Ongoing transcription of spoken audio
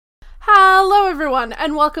Hello everyone,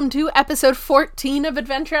 and welcome to episode 14 of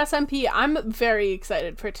Adventure SMP. I'm very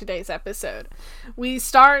excited for today's episode. We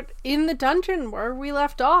start in the dungeon where we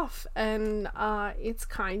left off, and it's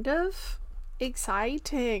kind of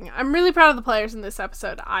exciting. I'm really proud of the players in this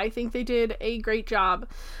episode. I think they did a great job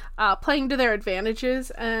playing to their advantages,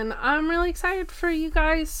 and I'm really excited for you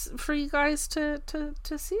guys to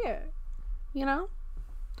see it, you know?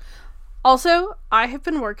 Also, I have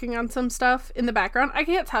been working on some stuff in the background. I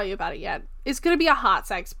can't tell you about it yet. It's going to be a hot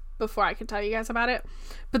sex before I can tell you guys about it.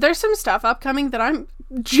 But there's some stuff upcoming that I'm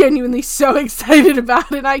genuinely so excited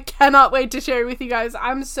about, and I cannot wait to share with you guys.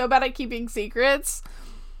 I'm so bad at keeping secrets.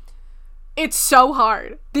 It's so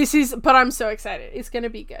hard. But I'm so excited. It's going to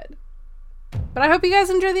be good. But I hope you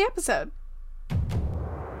guys enjoy the episode.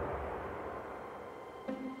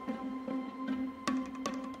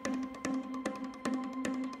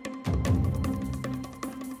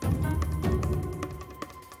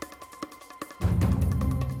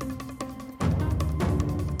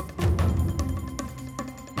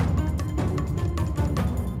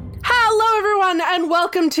 And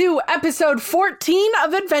welcome to episode 14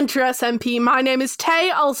 of Adventure SMP. My name is Tay,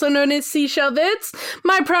 also known as Seashell Vids.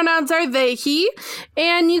 My pronouns are they, he,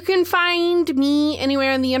 and you can find me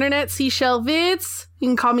anywhere on the internet, Seashell Vids. You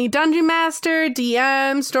can call me Dungeon Master,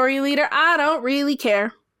 DM, Story Leader, I don't really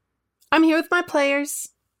care. I'm here with my players.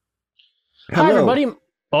 Hello. Hi, everybody.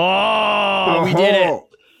 Oh, we did it.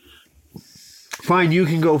 Fine, you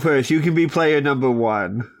can go first. You can be player number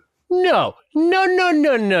one. No. You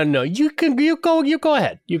go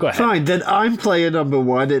ahead. Fine, then I'm player number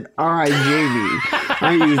one, and I'm Jamie.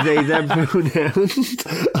 I use they, them pronouns.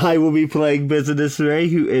 I will be playing Business Ray,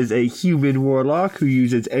 who is a human warlock who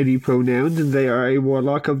uses any pronouns, and they are a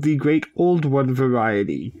warlock of the great old one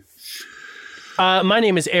variety. My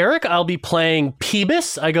name is Eric. I'll be playing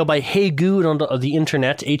Peebus. I go by Heygood on the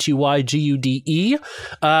internet, Heygude.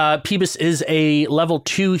 Peebus is a level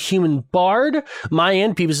 2 human bard. My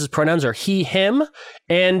end, Peebus's pronouns are he, him,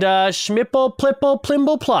 and schmipple, plipple,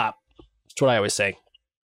 plimble, plop. That's what I always say.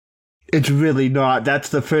 It's really not. That's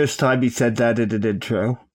the first time he said that in an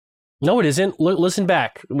intro. No, it isn't. Listen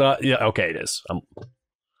back. Yeah, okay, it is.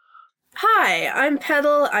 Hi, I'm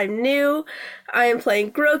Petal, I'm new. I am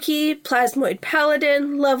playing Groki, Plasmoid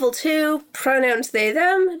Paladin, level 2, pronouns they,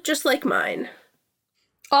 them, just like mine.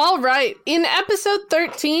 All right. In episode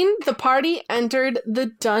 13, the party entered the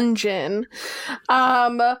dungeon.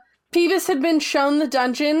 Peebus had been shown the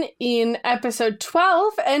dungeon in episode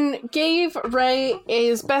 12 and gave Ray,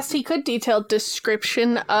 as best he could, detailed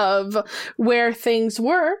description of where things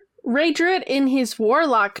were. Ray drew it in his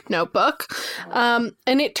Warlock notebook, and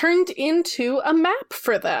it turned into a map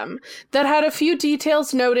for them that had a few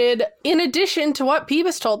details noted in addition to what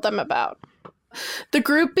Peebus told them about. The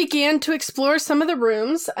group began to explore some of the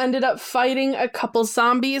rooms, ended up fighting a couple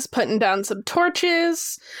zombies, putting down some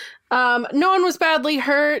torches. No one was badly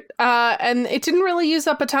hurt, and it didn't really use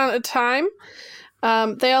up a ton of time.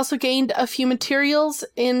 They also gained a few materials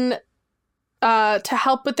to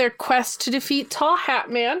help with their quest to defeat Tall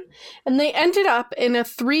Hat Man, and they ended up in a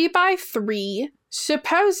 3x3,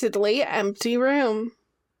 supposedly empty room.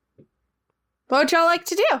 What would y'all like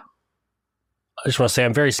to do? I just want to say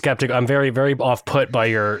I'm very skeptical. I'm very, very off-put by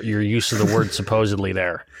your use of the word supposedly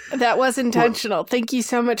there. That was intentional. Thank you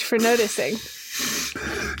so much for noticing.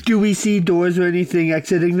 Do we see doors or anything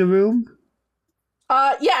exiting the room?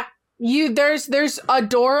 Yeah. There's a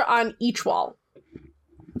door on each wall.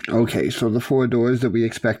 Okay, so the 4 doors that we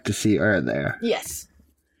expect to see are there. Yes.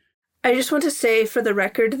 I just want to say for the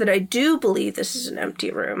record that I do believe this is an empty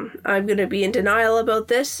room. I'm going to be in denial about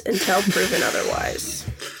this until proven otherwise.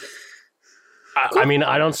 I mean,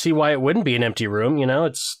 I don't see why it wouldn't be an empty room. You know,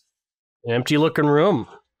 it's an empty looking room.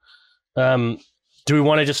 Do we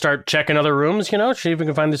want to just start checking other rooms, you know, see if we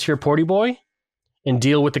can find this here porty boy and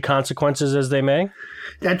deal with the consequences as they may?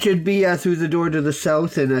 That should be through the door to the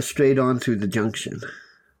south and straight on through the junction.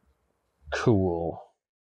 Cool.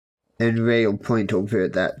 And Ray will point over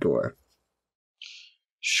at that door.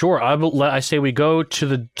 Sure, I say we go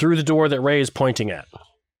through the door that Ray is pointing at.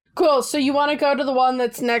 Cool, so you want to go to the one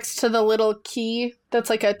that's next to the little key that's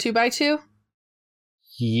like a 2x2?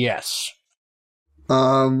 Yes.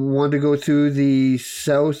 Want to go through the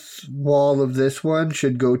south wall of this one,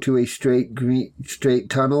 should go to a straight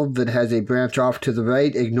tunnel that has a branch off to the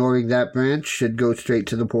right. Ignoring that branch, should go straight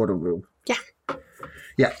to the portal room. Yeah.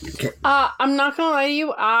 Yeah, okay. I'm not gonna lie to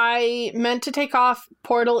you, I meant to take off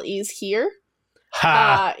portal is here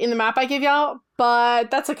Ha! In the map I gave y'all,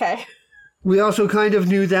 but that's okay. We also kind of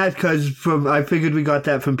knew that because I figured we got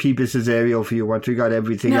that from Peebus's aerial view. Once we got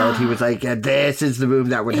everything out, he was like, this is the room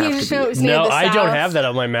that would have to be. No, I don't have that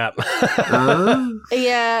on my map.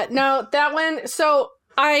 Yeah, no, that one. So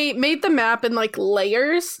I made the map in like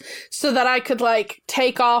layers so that I could like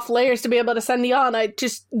take off layers to be able to send you on.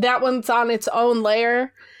 That one's on its own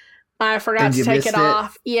layer. I forgot to take it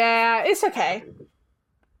off. Yeah, it's okay.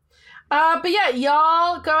 But yeah,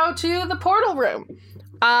 y'all go to the portal room.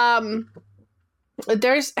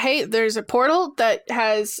 There's a portal that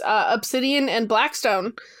has obsidian and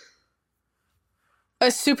blackstone.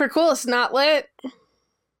 It's super cool. It's not lit.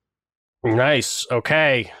 Nice.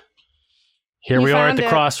 Okay. Here we are at the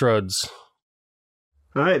crossroads.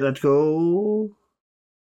 All right, let's go.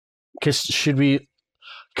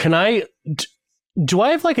 Do I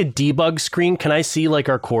have like a debug screen? Can I see like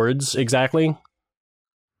our chords exactly?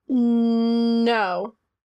 No.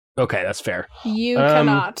 Okay, that's fair. You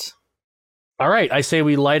cannot. All right, I say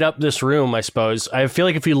we light up this room, I suppose. I feel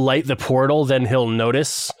like if we light the portal, then he'll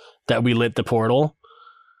notice that we lit the portal.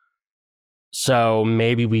 So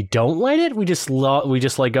maybe we don't light it? We just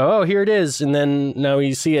like go, oh, here it is, and then now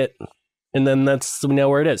we see it, and then we know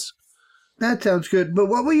where it is. That sounds good. But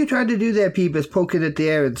what were you trying to do there, Peebus? Poking at the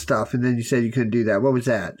air and stuff, and then you said you couldn't do that. What was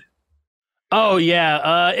that? Oh,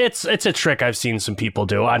 yeah. It's a trick I've seen some people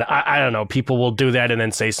do. I don't know. People will do that and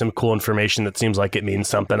then say some cool information that seems like it means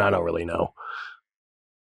something. I don't really know.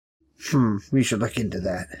 We should look into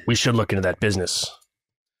that. We should look into that business.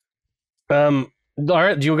 All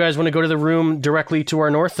right. Do you guys want to go to the room directly to our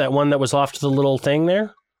north? That one that was off to the little thing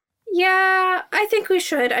there? Yeah, I think we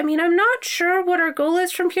should. I mean, I'm not sure what our goal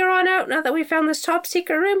is from here on out now that we found this top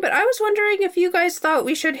secret room, but I was wondering if you guys thought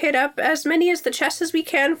we should hit up as many as the chests as we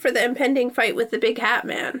can for the impending fight with the Big Hat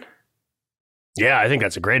Man. Yeah, I think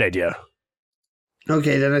that's a great idea.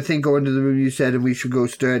 Okay, then I think go into the room you said, and we should go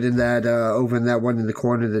start in that, over in that one in the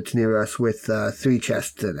corner that's near us with 3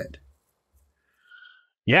 chests in it.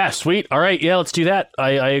 Yeah, sweet. All right, yeah, let's do that.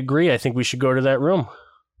 I agree. I think we should go to that room.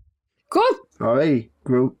 Cool. All right,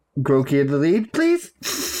 Grokey in the lead, please.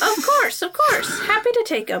 Of course. Happy to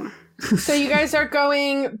take him. So you guys are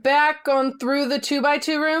going through the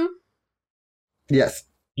 2x2 room? Yes.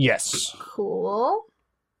 Yes. Cool.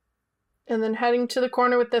 And then heading to the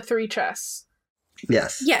corner with the 3 chests.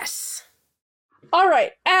 Yes. All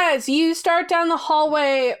right. As you start down the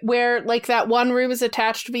hallway where like that one room is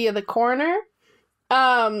attached via the corner,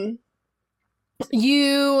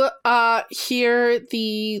 you hear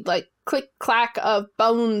the like click clack of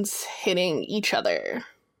bones hitting each other.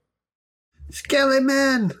 Skeleton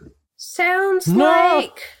Man. Sounds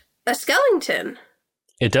like a skeleton.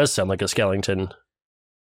 It does sound like a skeleton.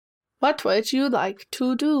 What would you like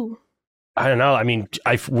to do? I don't know. I mean,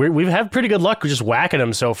 we've had pretty good luck just whacking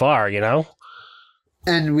them so far, you know?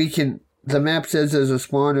 And the map says there's a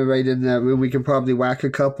spawner right in that room. We can probably whack a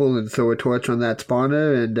couple and throw a torch on that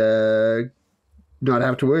spawner and not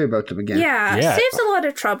have to worry about them again. Yeah, saves a lot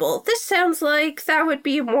of trouble. This sounds like that would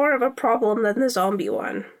be more of a problem than the zombie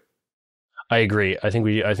one. I agree. I think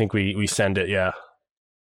we send it, yeah.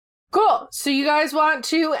 Cool. So you guys want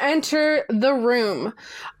to enter the room.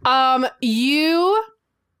 You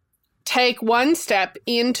take one step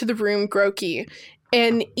into the room, Grokey,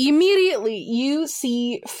 and immediately you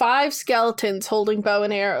see 5 skeletons holding bow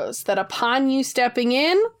and arrows that upon you stepping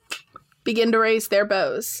in, begin to raise their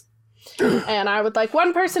bows. And I would like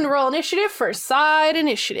one person to roll initiative for side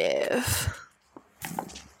initiative.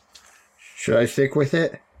 Should I stick with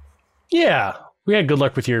it? Yeah. We had good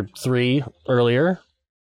luck with your 3 earlier.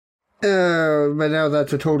 But now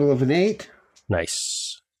that's a total of an 8.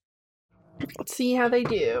 Nice. Let's see how they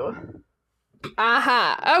do.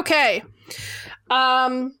 Aha. Okay.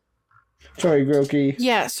 Sorry, Grokey.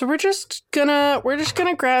 Yeah, so we're just gonna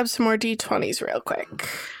grab some more D20s real quick.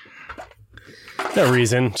 No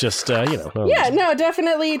reason, just no reason. No,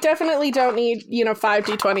 definitely don't need 5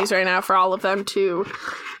 D20s right now for all of them to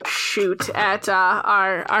shoot at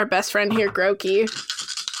our best friend here, Grokey.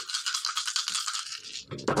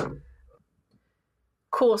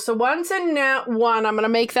 Cool. So one's a nat 1. I'm gonna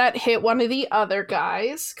make that hit one of the other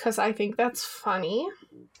guys because I think that's funny.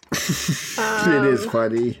 It is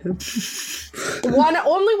funny.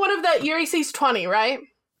 Only one of that. Your AC's 20, right?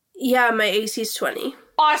 Yeah, my AC's 20.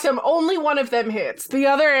 Awesome. Only one of them hits. The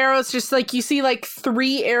other arrows, just like you see, like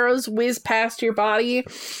 3 arrows whiz past your body.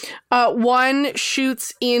 One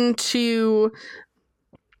shoots into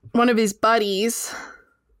one of his buddies.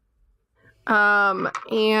 And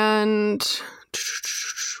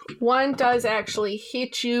one does actually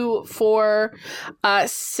hit you for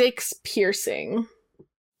 6 piercing.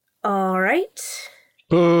 All right.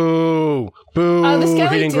 Boo! Boo! The skelly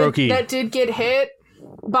Hitting Grokey. that did get hit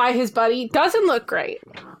by his buddy doesn't look great.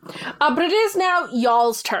 But it is now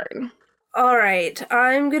y'all's turn. All right,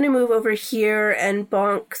 I'm going to move over here and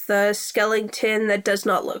bonk the skeleton that does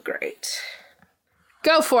not look great.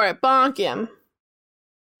 Go for it. Bonk him.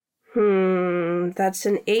 That's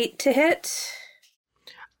an 8 to hit.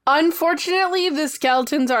 Unfortunately, the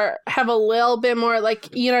skeletons have a little bit more, like,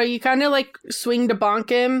 you kind of, like, swing to bonk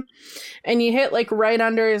him, and you hit, like, right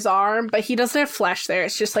under his arm, but he doesn't have flesh there.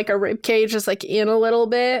 It's just, like, a rib cage is, like, in a little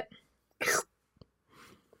bit.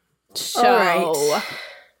 So, all right.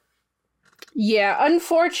 Yeah,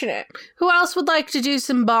 unfortunate. Who else would like to do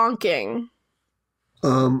some bonking?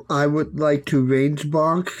 I would like to range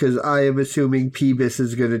bonk, because I am assuming Peebus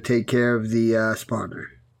is going to take care of the spawner.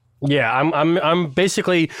 Yeah, I'm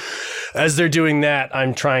basically, as they're doing that,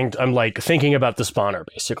 I'm like thinking about the spawner,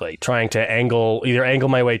 basically trying to angle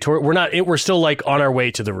my way toward. We're still like on our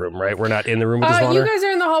way to the room, right? We're not in the room with the spawner. You guys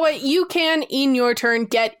are in the hallway. You can, in your turn,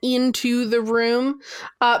 get into the room.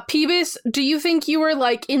 Peebus, do you think you were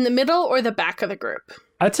like in the middle or the back of the group?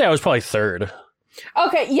 I'd say I was probably third.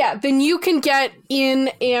 Okay, yeah, then you can get in,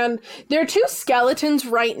 and there are two skeletons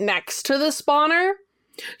right next to the spawner.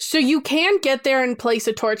 So you can get there and place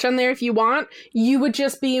a torch on there if you want. You would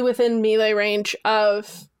just be within melee range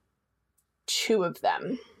of two of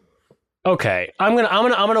them. Okay, I'm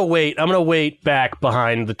gonna wait. I'm gonna wait back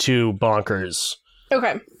behind the two bonkers.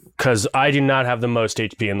 Okay. Because I do not have the most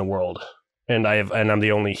HP in the world, and I'm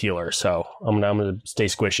the only healer, so I'm gonna stay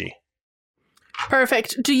squishy.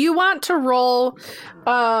 Perfect. Do you want to roll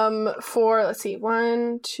for, let's see,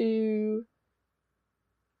 1, 2,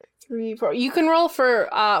 3, 4. You can roll for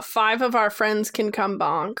 5 of our friends can come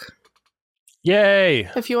bonk. Yay!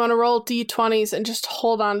 If you want to roll d20s and just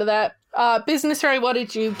hold on to that. Business Ray, what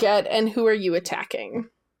did you get and who are you attacking?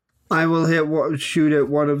 I will shoot at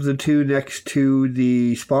one of the two next to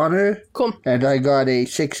the spawner. Cool. And I got a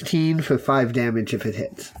 16 for 5 damage if it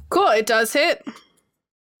hits. Cool, it does hit.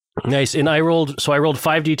 Nice. And I rolled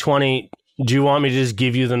 5d20. Do you want me to just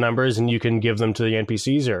give you the numbers and you can give them to the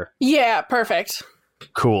NPCs, or? Yeah, perfect.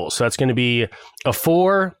 Cool. So that's going to be a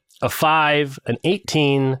 4, a 5, an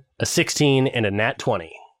 18, a 16, and a nat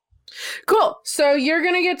 20. Cool. So you're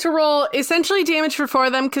going to get to roll essentially damage for 4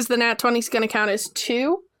 of them because the nat 20 is going to count as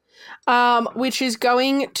 2, which is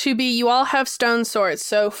going to be, you all have stone swords,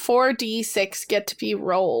 so 4d6 get to be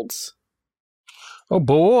rolled. Oh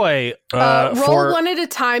boy. Roll one at a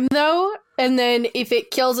time though, and then if it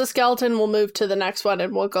kills a skeleton, we'll move to the next one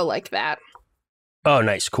and we'll go like that. Oh,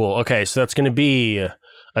 nice. Cool. Okay, so that's going to be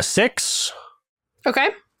a 6. Okay.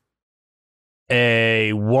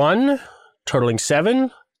 A 1, totaling 7.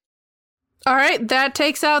 All right, that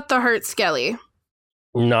takes out the hurt skelly.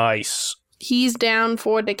 Nice. He's down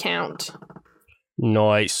for the count.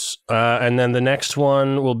 Nice. And then the next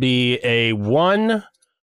one will be a 1.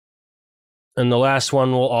 And the last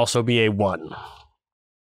one will also be a 1.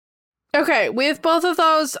 Okay, with both of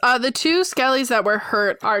those, the two skellies that were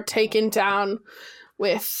hurt are taken down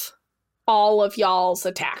with all of y'all's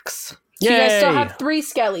attacks. So you guys still have 3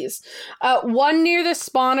 skellies. 1 near the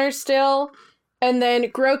spawner still, and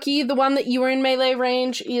then Grokey, the one that you were in melee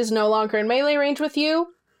range, is no longer in melee range with you.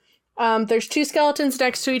 There's 2 skeletons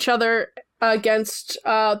next to each other against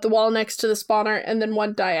the wall next to the spawner, and then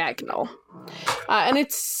 1 diagonal. And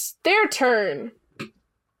it's their turn.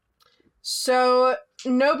 So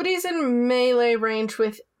nobody's in melee range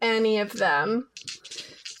with any of them.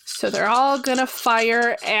 So they're all gonna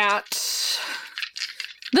fire at...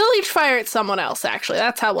 They'll each fire at someone else, actually.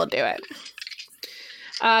 That's how we'll do it.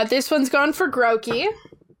 This one's going for Grokey.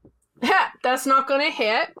 Ha! That's not gonna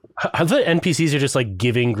hit. How the NPCs are just like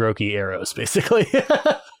giving Grokey arrows, basically.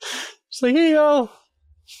 Just like, here you go.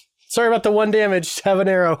 Sorry about the 1 damage. Have an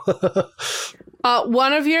arrow.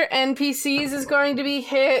 One of your NPCs is going to be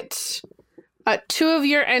hit. 2 of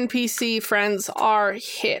your NPC friends are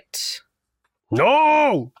hit.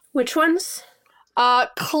 No! Which ones?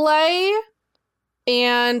 Clay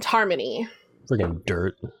and Harmony. Friggin'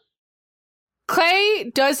 dirt.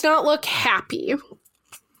 Clay does not look happy.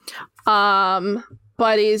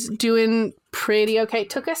 But is doing pretty okay.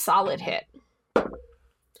 Took a solid hit.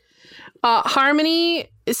 Harmony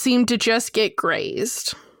seemed to just get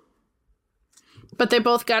grazed. But they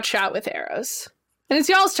both got shot with arrows. And it's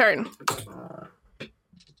y'all's turn.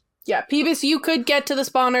 Yeah, Peebus, you could get to the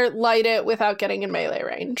spawner, light it without getting in melee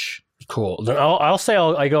range. Cool. Then I'll say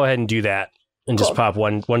I go ahead and do that and Cool. just pop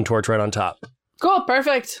one torch right on top. Cool,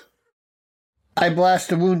 perfect. I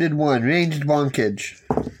blast a wounded one. Ranged bonkage.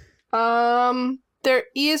 There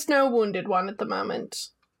is no wounded one at the moment.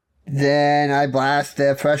 Then I blast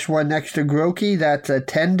the fresh one next to Groki. That's a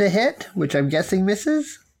 10 to hit, which I'm guessing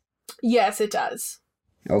misses. Yes, it does.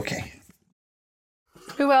 Okay.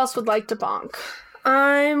 Who else would like to bonk?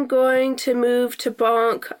 I'm going to move to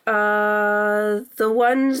bonk the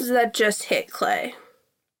ones that just hit Clay.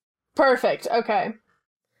 Perfect. Okay.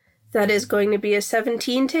 That is going to be a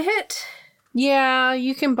 17 to hit. Yeah,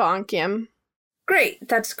 you can bonk him. Great.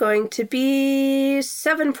 That's going to be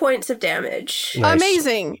 7 points of damage. Nice.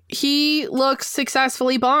 Amazing. He looks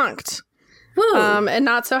successfully bonked. Woo! And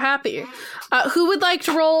not so happy. Who would like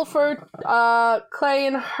to roll for Clay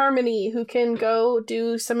and Harmony, who can go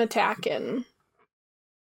do some attacking?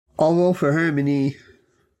 I'll roll for Harmony.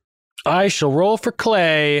 I shall roll for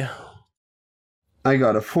Clay. I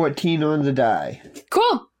got a 14 on the die.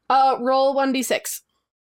 Cool. Roll 1d6.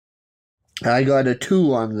 I got a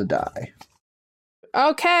 2 on the die.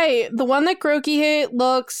 Okay, the one that Groki hit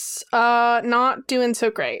looks not doing so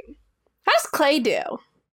great. How does Clay do?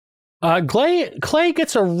 Clay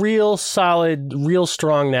gets a real solid, real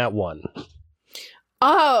strong nat 1.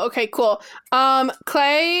 Oh, okay, cool.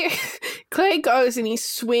 Clay goes and he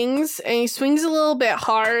swings a little bit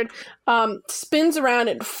hard, spins around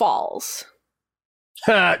and falls.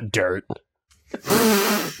 Ha, dirt.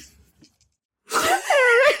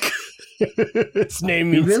 Eric Its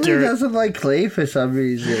name He means really dirt. doesn't like Clay for some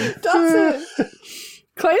reason. doesn't.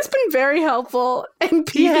 Clay's been very helpful, and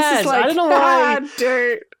Peeves has. is like, I don't know why.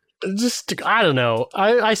 dirt. Just, I don't know.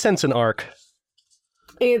 I sense an arc.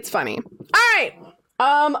 It's funny. All right.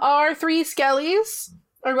 Our 3 skellies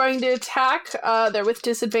are going to attack. They're with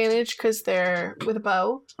disadvantage because they're with a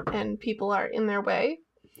bow and people are in their way.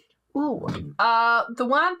 Ooh. The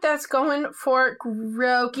one that's going for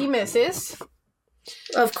Groki misses.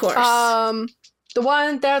 Of course. The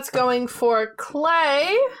one that's going for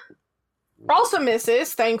Clay also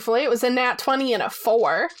misses, thankfully. It was a nat 20 and a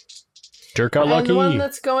 4. Dirt got And lucky. the one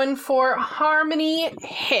that's going for Harmony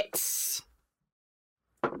hits.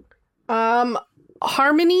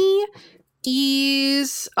 Harmony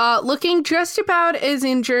is looking just about as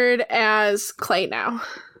injured as Clay now.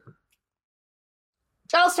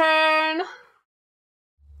 Jell's turn.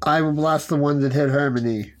 I will blast the one that hit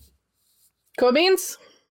Harmony. Cool beans?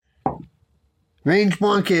 Range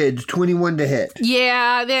blockage, 21 to hit.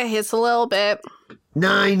 Yeah, that hits a little bit.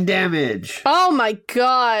 9 damage. Oh my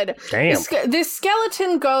god. Damn. This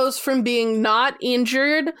skeleton goes from being not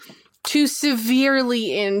injured to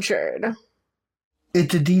severely injured.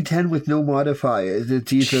 It's a D10 with no modifiers.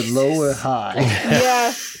 It's either low or high.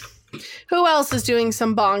 Yeah. Who else is doing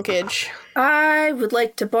some bonkage? I would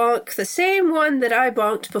like to bonk the same one that I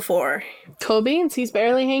bonked before. Cool beans, he's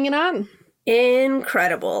barely hanging on.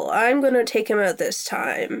 Incredible. I'm going to take him out this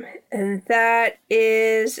time. And that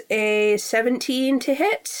is a 17 to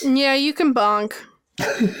hit. Yeah, you can bonk.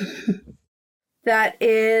 That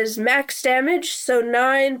is max damage, so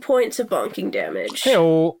 9 points of bonking damage.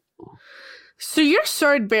 Hey-oh. So your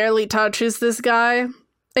sword barely touches this guy,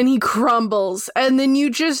 and he crumbles, and then you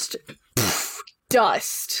just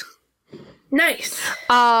dust. Nice.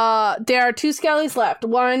 There are 2 skellies left.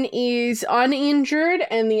 One is uninjured,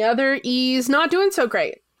 and the other is not doing so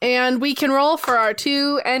great. And we can roll for our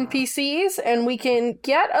 2 NPCs, and we can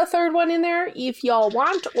get a third one in there if y'all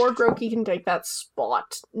want, or Groki can take that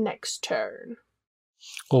spot next turn.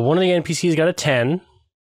 Well, one of the NPCs got a 10.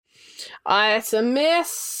 It's a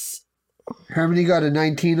miss. Harmony got a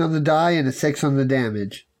 19 on the die and a 6 on the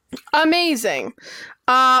damage. Amazing.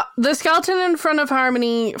 The skeleton in front of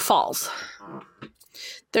Harmony falls.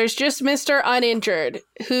 There's just Mr. Uninjured,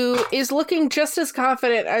 who is looking just as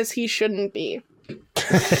confident as he shouldn't be.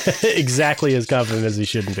 Exactly as confident as he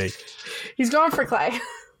shouldn't be. He's going for Clay.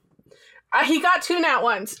 He got 2 nat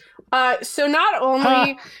ones. So not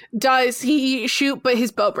only does he shoot, but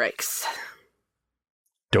his bow breaks.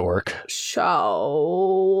 Dork.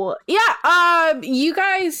 So, yeah, you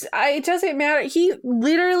guys, it doesn't matter. He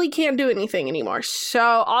literally can't do anything anymore. So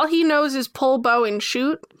all he knows is pull bow and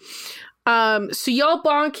shoot. So y'all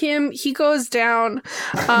bonk him. He goes down.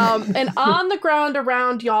 And on the ground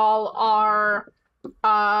around y'all are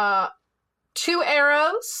 2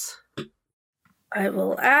 arrows. I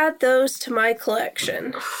will add those to my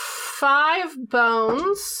collection. 5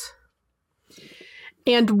 bones.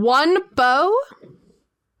 And 1 bow.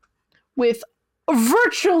 With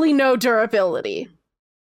virtually no durability.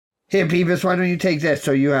 Here, Peeves, why don't you take this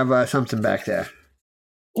so you have something back there?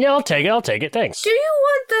 Yeah, I'll take it. Thanks. Do you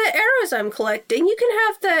want the arrows I'm collecting? You can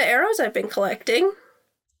have the arrows I've been collecting.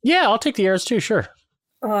 Yeah, I'll take the arrows too, sure.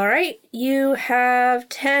 All right, you have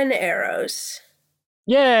 10 arrows.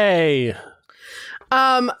 Yay!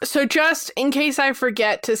 So just in case I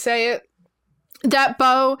forget to say it, That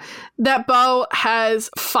bow has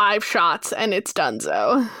 5 shots and it's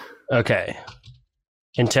donezo. Okay.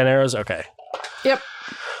 And 10 arrows? Okay. Yep.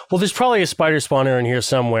 Well, there's probably a spider spawner in here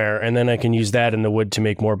somewhere, and then I can use that in the wood to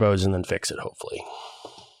make more bows and then fix it, hopefully.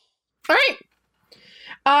 All right.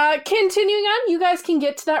 Continuing on, you guys can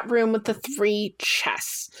get to that room with the 3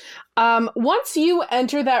 chests. Once you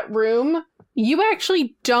enter that room, you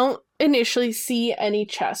actually don't initially see any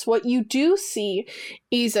chests. What you do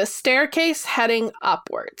is a staircase heading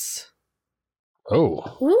upwards.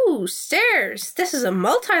 Oh. Ooh, stairs. This is a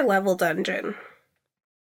multi-level dungeon.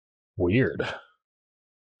 Weird.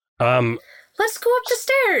 Let's go up the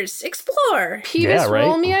stairs. Explore. Peeves,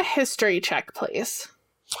 roll me a history check, please.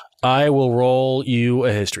 I will roll you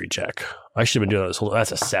a history check. I should have been doing this.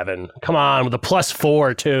 That's a 7. Come on, with a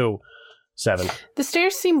 +4 too. 7. The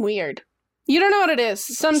stairs seem weird. You don't know what it is.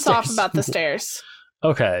 Something's off about the stairs.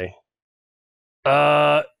 Okay.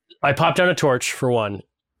 I popped down a torch for one,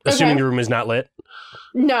 assuming the room is not lit.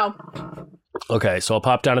 No. Okay, so I'll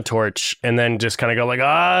pop down a torch and then just kind of go like,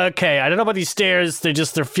 okay, I don't know about these stairs. They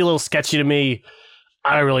feel a little sketchy to me.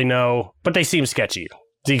 I don't really know, but they seem sketchy.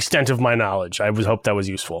 The extent of my knowledge. I would hope that was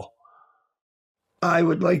useful. I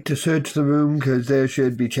would like to search the room because there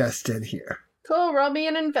should be chests in here. Cool, roll me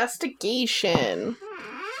an investigation.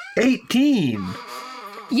 18.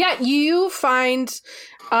 Yeah, you find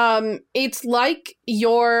it's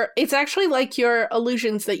actually like your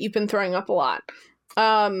illusions that you've been throwing up a lot.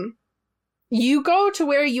 You go to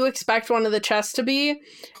where you expect one of the chests to be,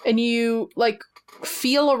 and you like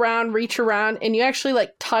feel around, reach around, and you actually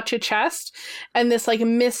like touch a chest, and this like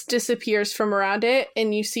mist disappears from around it,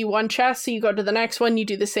 and you see one chest, so you go to the next one, you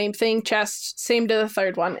do the same thing, chest, same to the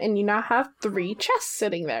third one, and you now have 3 chests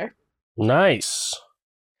sitting there. Nice.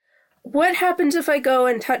 What happens if I go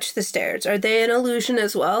and touch the stairs? Are they an illusion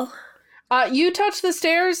as well? You touch the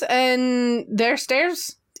stairs, and they're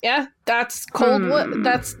stairs. Yeah, that's cold wood.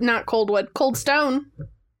 That's not cold wood, cold stone.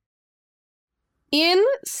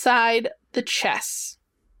 Inside the chests,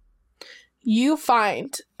 you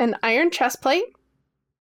find an iron chest plate,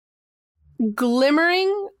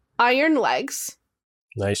 glimmering iron legs.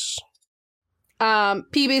 Nice.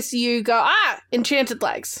 Peebus, you go, enchanted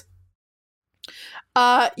legs.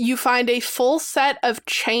 You find a full set of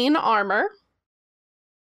chain armor,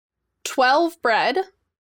 12 bread,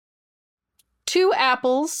 2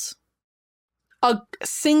 apples, a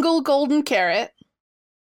single golden carrot,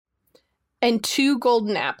 and 2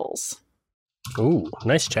 golden apples. Ooh,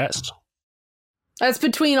 nice chest. That's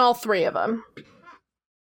between all 3 of them.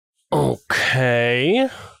 Okay.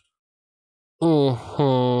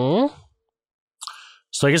 So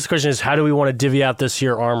I guess the question is, how do we want to divvy out this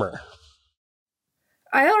here armor?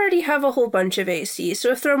 I already have a whole bunch of AC,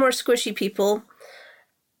 so if there are more squishy people,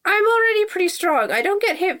 I'm already pretty strong. I don't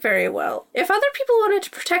get hit very well. If other people wanted to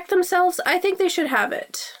protect themselves, I think they should have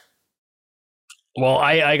it. Well,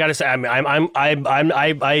 I gotta say,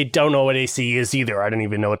 I don't know what AC is either. I don't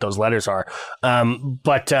even know what those letters are.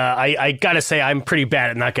 But I gotta say, I'm pretty bad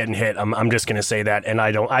at not getting hit. I'm just gonna say that, and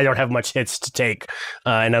I don't have much hits to take,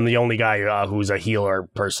 and I'm the only guy who's a healer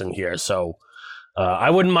person here. So I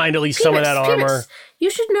wouldn't mind at least some of that armor. You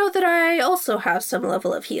should know that I also have some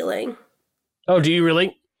level of healing. Oh, do you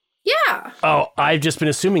really? Yeah. Oh, I've just been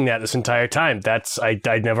assuming that this entire time. I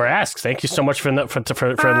never asked. Thank you so much for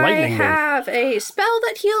enlightening me. I have a spell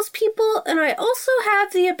that heals people, and I also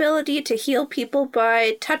have the ability to heal people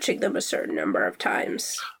by touching them a certain number of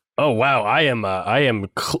times. Oh wow, I am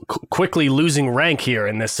quickly losing rank here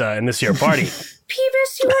in this here party.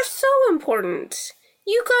 Peebus, you are so important.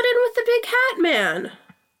 You got in with the big hat man.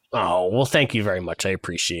 Oh well, thank you very much. I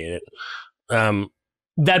appreciate it.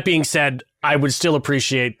 That being said, I would still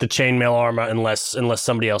appreciate the chainmail armor unless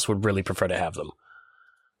somebody else would really prefer to have them.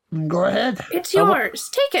 Go ahead. It's yours.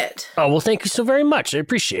 Take it. Oh, well, thank you so very much. I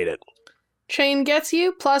appreciate it. Chain gets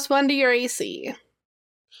you +1 to your AC.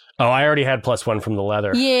 Oh, I already had +1 from the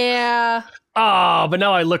leather. Yeah. Oh, but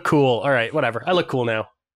now I look cool. All right, whatever. I look cool now.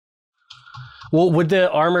 Well, would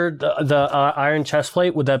the armor, the iron chest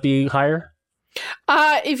plate, would that be higher?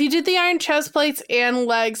 If you did the iron chest plates and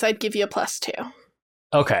legs, I'd give you a +2.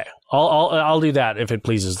 Okay, I'll do that if it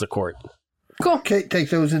pleases the court. Cool. Okay, take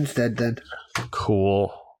those instead then.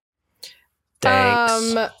 Cool.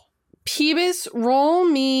 Thanks. Peebus, roll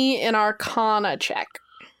me an Arcana check.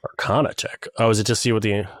 Arcana check. Oh, is it just see what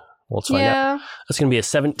the? Well, let's find out. That's gonna be a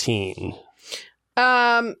 17.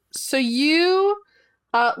 So you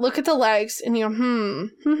look at the legs and you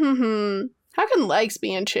go, how can legs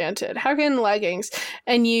be enchanted? How can leggings?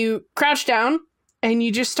 And you crouch down and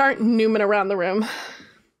you just start nooming around the room.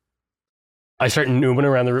 I start nooming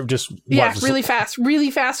around the room, just really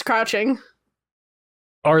fast crouching.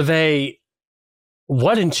 Are they...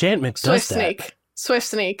 What enchantment Swift does that? Sneak. Swift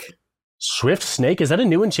Sneak. Swift Snake? Is that a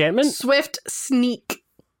new enchantment? Swift Sneak.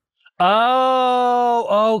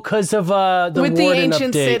 Oh, because of the With the Warden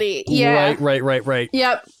ancient update. city. Yeah. Right.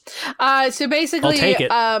 Yep. So basically, I'll take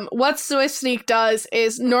it. What Swift Sneak does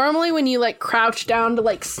is normally when you like crouch down to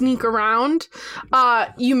like sneak around,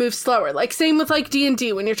 you move slower. Like same with like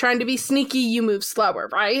D&D. When you're trying to be sneaky, you move slower,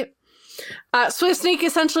 right? Swift Sneak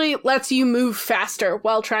essentially lets you move faster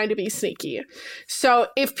while trying to be sneaky. So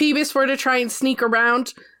if Peebus were to try and sneak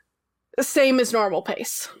around, same as normal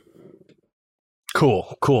pace.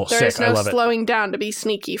 Cool. There Sick. is no I love slowing down to be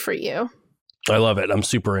sneaky for you. it. I love it. I'm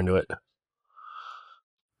super into it.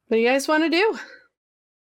 What do you guys want to do?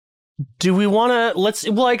 Do we want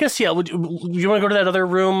to... I guess, yeah. You want to go to that other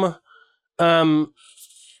room? Before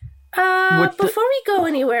we go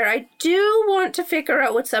anywhere, I do want to figure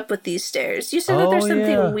out what's up with these stairs. You said that there's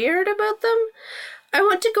something weird about them. I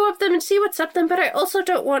want to go up them and see what's up them, but I also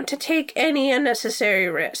don't want to take any unnecessary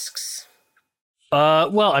risks.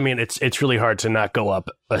 Well, I mean, it's really hard to not go up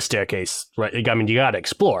a staircase, right? I mean, you gotta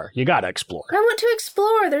explore. I want to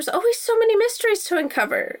explore. There's always so many mysteries to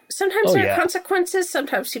uncover. Sometimes there are consequences.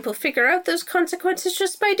 Sometimes people figure out those consequences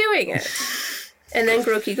just by doing it. And then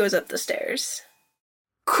Groki goes up the stairs.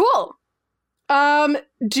 Cool.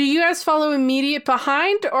 Do you guys follow immediate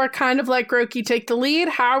behind or kind of like Groki take the lead?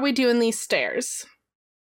 How are we doing these stairs?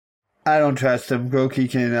 I don't trust him. Groki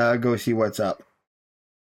can go see what's up.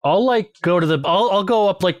 I'll go to I'll go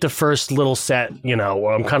up like the first little set,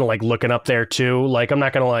 where I'm kind of like looking up there too. Like I'm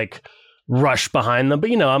not gonna like rush behind them, but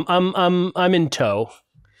I'm in tow.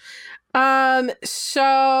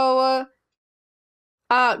 So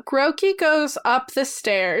Groki goes up the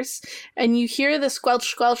stairs and you hear the squelch,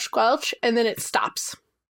 squelch, squelch, and then it stops.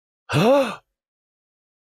 Groki?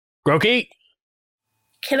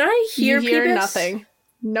 Can I hear You hear Peebus? nothing.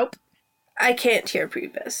 Nope. I can't hear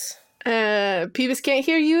Peebus. Peebus can't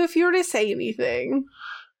hear you if you were to say anything.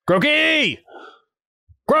 Groki!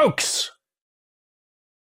 Groaks!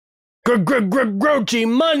 Groki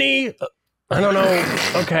money! I don't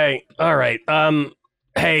know. Okay. All right.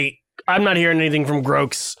 Hey, I'm not hearing anything from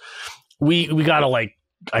Groaks. We gotta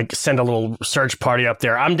I send a little search party up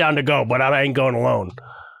there. I'm down to go, but I ain't going alone.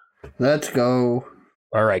 Let's go.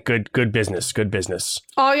 All right. Good business.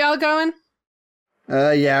 All y'all going?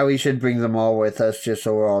 Yeah, we should bring them all with us just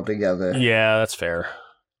so we're all together. Yeah, that's fair.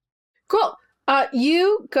 Cool.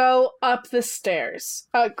 You go up the stairs.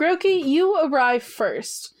 Groki, you arrive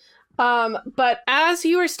first. But as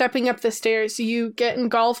you are stepping up the stairs, you get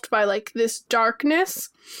engulfed by this darkness,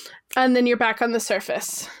 and then you're back on the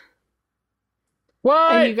surface.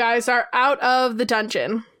 What? And you guys are out of the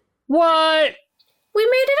dungeon. What? We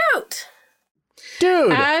made it out!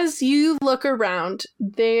 Dude! As you look around,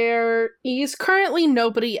 there is currently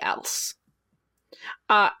nobody else.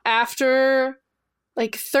 After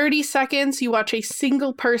 30 seconds, you watch a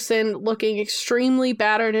single person looking extremely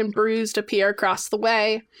battered and bruised appear across the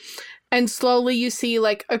way. And slowly you see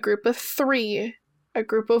a group of 3, a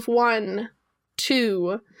group of 1,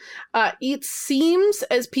 2. It seems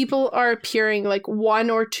as people are appearing 1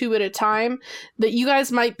 or 2 at a time that you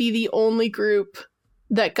guys might be the only group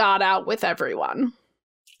that got out with everyone.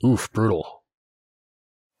 Oof, brutal.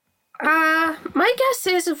 My guess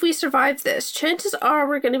is if we survive this, chances are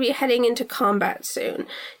we're going to be heading into combat soon.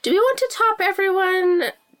 Do we want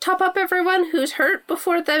to top up everyone who's hurt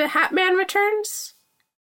before the Hat Man returns?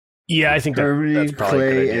 Yeah, I think that's probably a good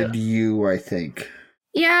Clay, idea. and you, I think.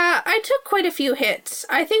 Yeah, I took quite a few hits.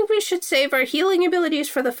 I think we should save our healing abilities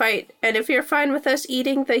for the fight, and if you're fine with us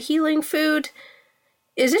eating the healing food,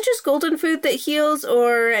 is it just golden food that heals,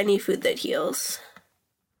 or any food that heals?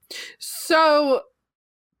 So,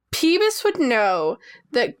 Peebus would know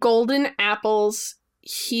that golden apples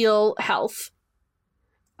heal health.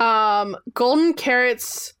 Golden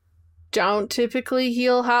carrots don't typically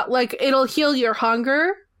heal health. It'll heal your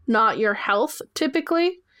hunger, not your health,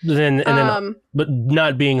 typically. But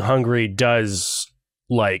not being hungry does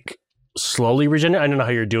slowly regenerate. I don't know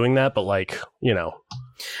how you're doing that, but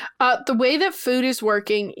the way that food is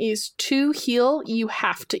working is to heal, you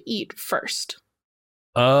have to eat first.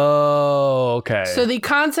 Oh, okay. So the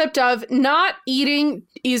concept of not eating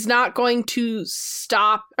is not going to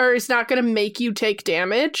stop, or is not going to make you take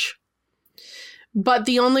damage. But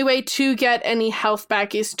the only way to get any health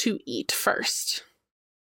back is to eat first.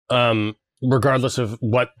 Regardless of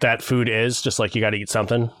what that food is, just you got to eat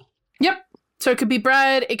something. Yep. So it could be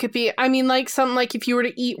bread. It could be, something if you were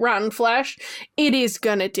to eat rotten flesh, it is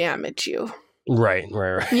going to damage you. Right.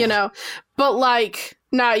 But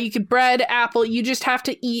no, you could bread, apple, you just have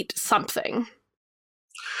to eat something.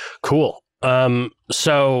 Cool.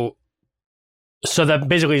 So that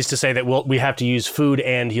basically is to say that we have to use food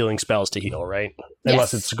and healing spells to heal, right?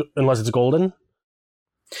 Yes. Unless it's golden.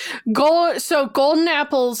 Golden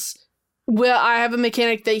apples I have a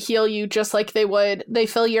mechanic, they heal you just like they would. They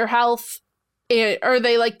fill your health, or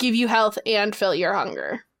they like give you health and fill your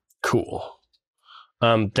hunger. Cool.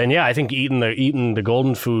 Then yeah, I think eating the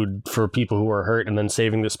golden food for people who are hurt and then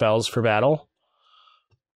saving the spells for battle.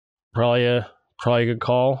 Probably a good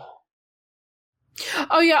call.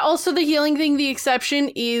 Oh yeah, also the healing thing, the exception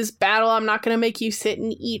is battle. I'm not going to make you sit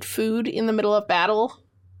and eat food in the middle of battle.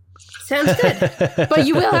 Sounds good. But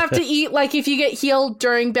you will have to eat, like if you get healed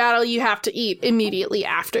during battle, you have to eat immediately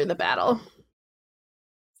after the battle.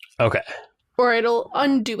 Okay. Or it'll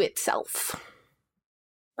undo itself.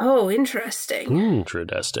 Oh, interesting.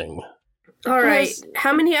 Interesting. All right.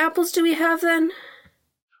 How many apples do we have then?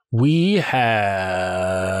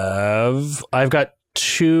 I've got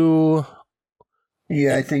 2.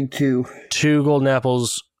 Yeah, I think 2. 2 golden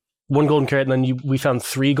apples, 1 golden carrot, and then we found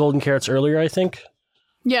 3 golden carrots earlier, I think.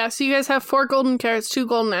 Yeah, so you guys have 4 golden carrots, 2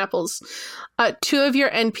 golden apples. 2 of your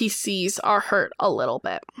NPCs are hurt a little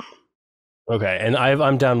bit. Okay, and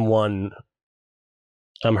I'm down 1.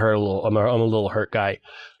 I'm hurt a little. I'm a little hurt guy.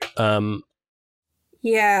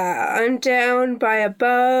 Yeah, I'm down by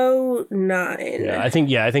about 9. Yeah, I think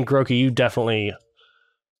Groki, you definitely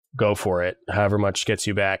go for it. However much gets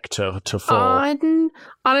you back to full. On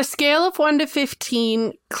a scale of 1 to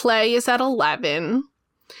 15, Clay is at 11.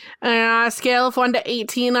 And on a scale of 1 to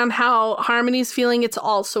 18 on how Harmony's feeling, it's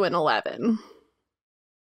also an 11.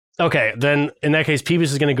 Okay, then in that case, Peebus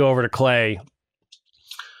is going to go over to Clay.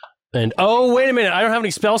 And, oh, wait a minute, I don't have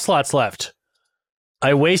any spell slots left.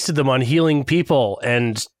 I wasted them on healing people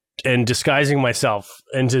and disguising myself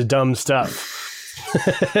into dumb stuff.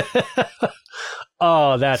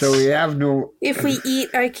 Oh, that's... So we have no... If we eat,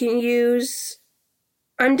 I can use...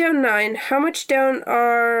 I'm down 9. How much down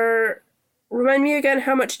are... Remind me again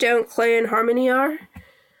how much down Clay and Harmony are?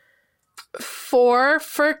 4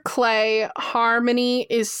 for Clay. Harmony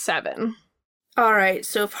is 7. Alright,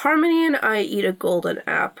 so if Harmony and I eat a golden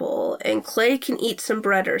apple, and Clay can eat some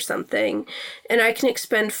bread or something, and I can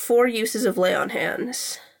expend 4 uses of lay on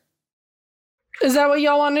hands. Is that what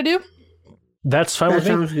y'all want to do? That's fine That with me.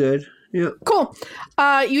 sounds good. Yeah. Cool.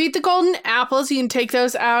 You eat the golden apples. You can take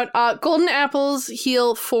those out. Golden apples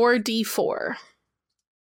heal 4d4.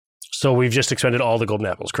 So we've just expended all the golden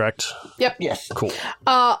apples, correct? Yep. Yes. Cool.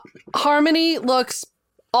 Harmony looks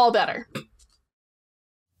all better.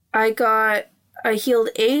 I healed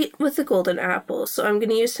 8 with the golden apple, so I'm going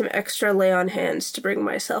to use some extra lay on hands to bring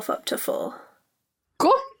myself up to full.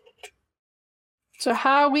 Cool. So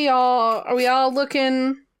how are we all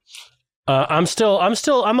looking? I'm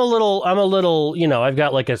a little, I've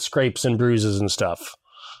got like scrapes and bruises and stuff.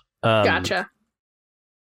 Gotcha.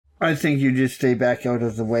 I think you just stay back out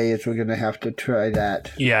of the way as we're going to have to try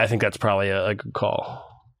that. Yeah, I think that's probably a good call.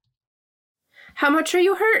 How much are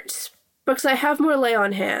you hurt? Because I have more lay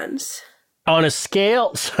on hands. On a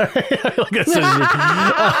scale, sorry,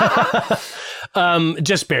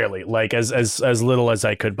 just barely, like as little as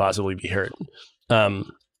I could possibly be hurt.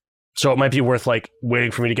 So it might be worth like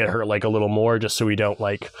waiting for me to get hurt like a little more, just so we don't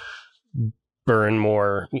like burn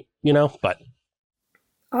more, But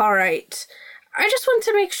all right, I just want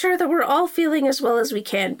to make sure that we're all feeling as well as we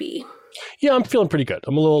can be. Yeah, I'm feeling pretty good.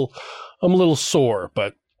 I'm a little sore,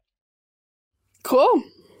 but Cool.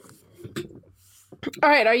 All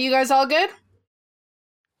right, are you guys all good?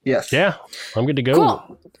 Yes. yeah, I'm good to go.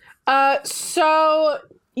 Cool. So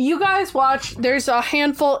you guys watch. There's a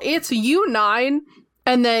handful. It's you 9,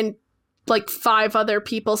 and then like 5 other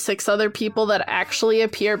people, 6 other people that actually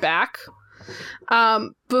appear back.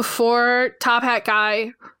 Before Top Hat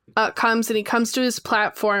Guy comes, and he comes to his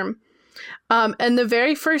platform. And the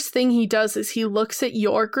very first thing he does is he looks at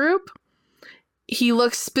your group. He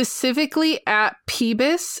looks specifically at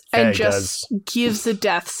Peebus and just gives a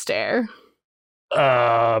death stare.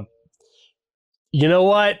 You know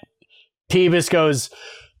what? Peebus goes,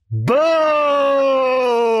 boo!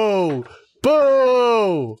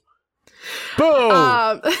 Boo!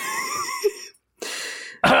 Boo!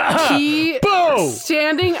 He, boo!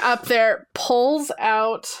 standing up there, pulls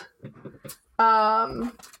out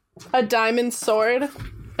a diamond sword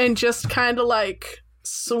and just kind of like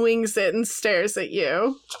swings it and stares at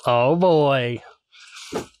you. Oh boy.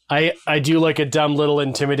 I do like a dumb little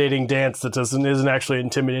intimidating dance that isn't actually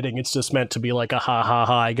intimidating. It's just meant to be like a ha ha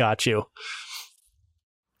ha, I got you.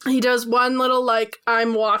 He does one little like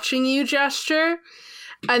I'm watching you gesture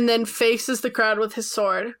and then faces the crowd with his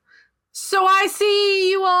sword. So I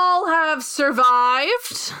see you all have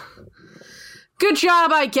survived. Good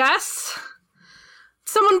job, I guess.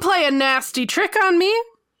 someone play a nasty trick on me.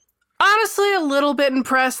 Honestly, a little bit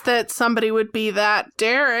impressed that somebody would be that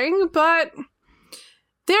daring, but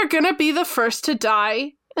they're gonna be the first to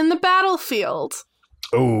die in the battlefield.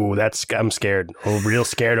 Oh, I'm scared. Oh, real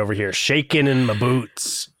scared over here. Shaking in my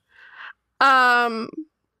boots.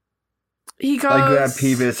 He goes, I grab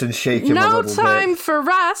Peebus and shake him a no little time bit. for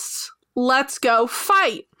rest. Let's go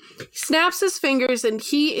fight. He snaps his fingers and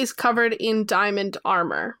he is covered in diamond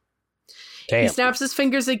armor. Damn. He snaps his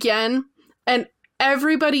fingers again and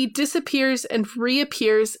everybody disappears and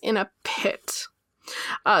reappears in a pit.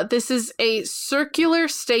 This is a circular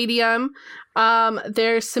stadium.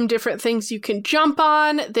 There's some different things you can jump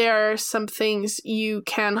on. There are some things you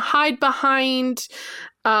can hide behind.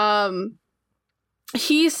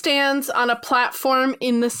 He stands on a platform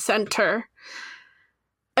in the center.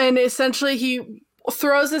 And essentially he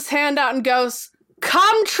throws his hand out and goes,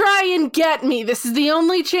 come try and get me. This is the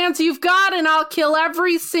only chance you've got, and I'll kill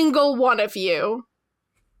every single one of you.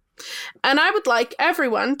 And I would like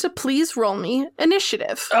everyone to please roll me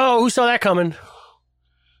initiative. Oh, who saw that coming?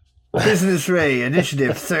 Business Ray,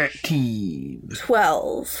 initiative 13.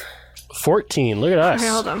 12. 14. Look at us. Okay,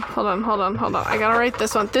 hold on. I gotta write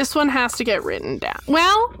this one. This one has to get written down.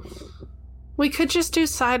 Well, we could just do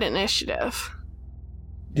side initiative.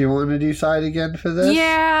 Do you want to do side again for this?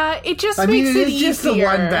 Yeah, it just I mean, makes it it is easier. just the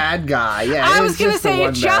one bad guy. Yeah, I it was is gonna just the say one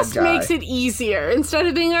it just bad guy. makes it easier. Instead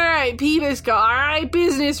of being, all right, Peebus go, all right,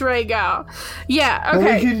 Business Ray go. Yeah, Well,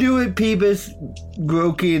 okay. we can do it Peebus,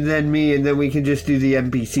 Groki, and then me, and then we can just do the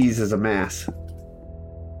NPCs as a mass.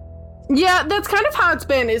 Yeah, that's kind of how it's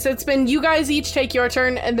been. It's been you guys each take your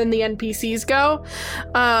turn and then the NPCs go.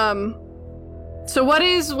 So what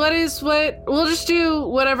we'll just do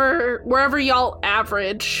wherever y'all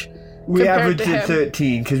average. We compared averaged to it him.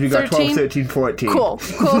 13 because we got 13? 12, 13, 14. Cool.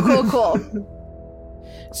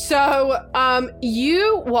 So,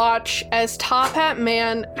 you watch as Top Hat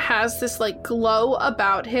Man has this, like, glow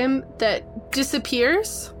about him that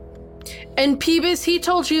disappears. And Peebus, he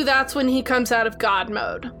told you that's when he comes out of God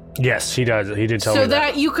mode. Yes, he does. He did tell me So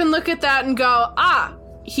that you can look at that and go,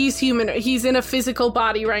 he's human. He's in a physical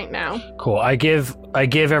body right now. Cool. I give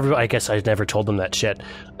everybody, I guess I never told them that shit.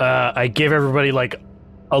 I give everybody, like,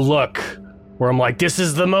 a look where I'm like, this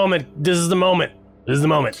is the moment. Time. This is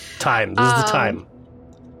the time.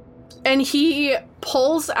 And he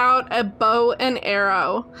pulls out a bow and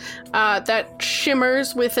arrow that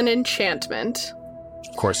shimmers with an enchantment.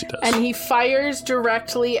 Of course he does. And he fires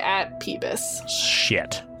directly at Peebus.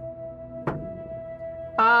 Shit.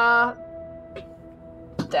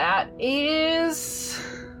 That is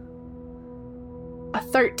a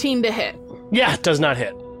 13 to hit. Yeah, does not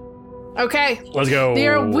hit. Okay. Let's go. The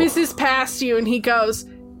arrow whizzes past you and he goes,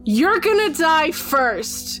 you're gonna die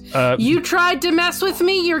first. You tried to mess with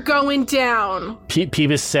me, you're going down.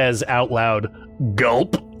 Peebus says out loud,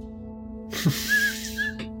 gulp.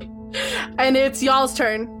 And it's y'all's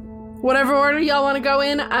turn. Whatever order y'all want to go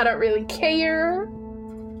in, I don't really care.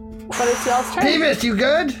 But it's y'all's turn. Peebus, you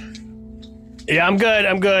good? Yeah, I'm good.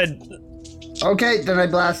 Okay, then I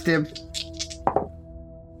blast him.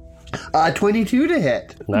 22 to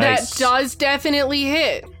hit. Nice. That does definitely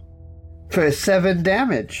hit. For 7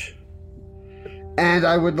 damage. And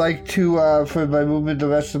I would like to, for my movement the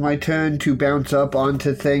rest of my turn, to bounce up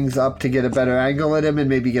onto things up to get a better angle at him and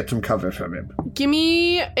maybe get some cover from him. Give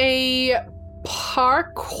me a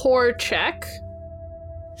parkour check.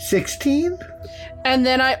 16? And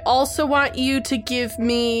then I also want you to give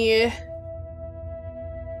me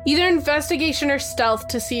either investigation or stealth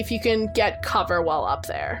to see if you can get cover while up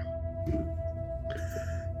there.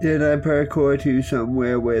 Did I parkour to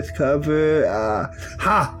somewhere with cover?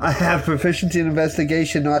 I have proficiency in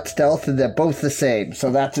investigation, not stealth, and they're both the same, so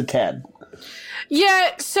that's a 10.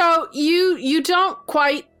 Yeah, so you don't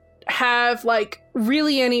quite have, like,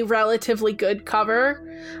 really any relatively good cover.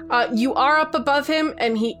 You are up above him,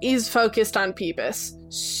 and he is focused on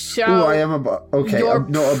Peebus. So Ooh, I am above. Okay, you're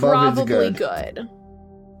no, above probably is good.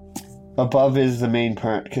 Above is the main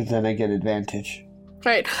part, because then I get advantage.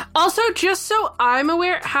 Right. Also, just so I'm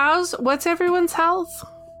aware, what's everyone's health?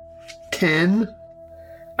 10?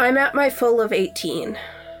 I'm at my full of 18.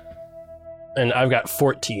 And I've got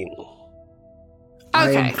 14. I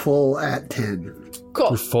Okay, am full at 10. cool.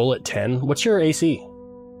 You're full at 10? What's your AC?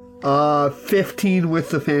 15 with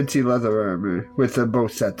the fancy leather armor, with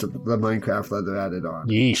both sets of the Minecraft leather added on.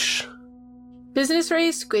 Yeesh. Business Ray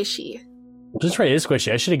squishy. This right is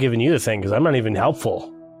squishy. I should have given you the thing because I'm not even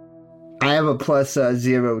helpful. I have a plus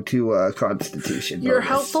 0 to Constitution. You're bonus.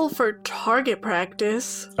 helpful for target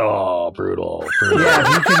practice. Oh, brutal. Yeah,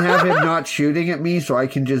 if you can have him not shooting at me so I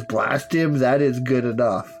can just blast him, that is good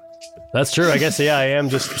enough. That's true. I guess, yeah, I am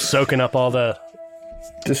just soaking up all the...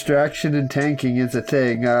 Distraction and tanking is a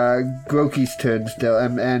thing. Groki's turn still,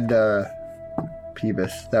 and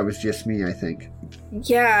Peebus. That was just me, I think.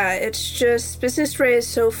 Yeah, it's just Business Ray is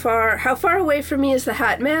so far. How far away from me is the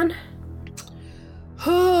Hat Man?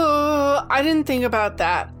 I didn't think about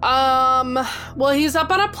that. Well, he's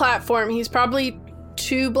up on a platform. He's probably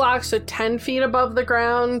 2 blocks, so 10 feet above the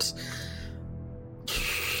ground.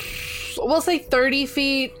 We'll say 30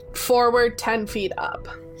 feet forward, 10 feet up.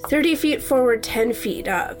 30 feet forward, 10 feet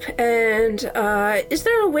up. And, is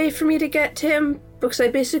there a way for me to get to him? Because I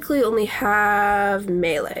basically only have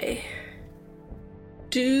melee.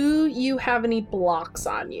 Do you have any blocks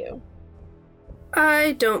on you?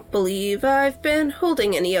 I don't believe I've been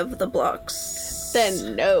holding any of the blocks.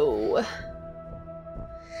 Then no.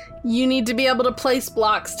 You need to be able to place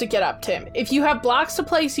blocks to get up to him. If you have blocks to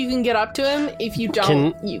place, you can get up to him. If you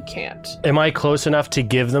don't, you can't. Am I close enough to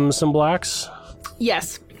give them some blocks?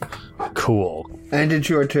 Yes. Cool. And it's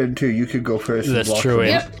your turn, too. You could go first. That's true.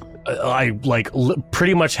 Yep. I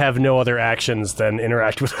pretty much have no other actions than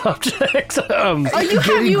interact with objects.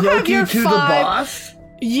 You have your 5. The boss?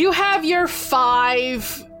 You have your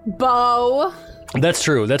 5 bow. That's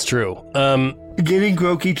true. Getting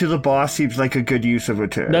Groki to the boss seems like a good use of a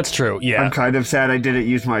turn. That's true, yeah. I'm kind of sad I didn't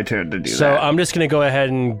use my turn to do that. So I'm just going to go ahead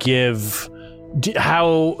and give... Do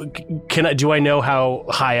I know how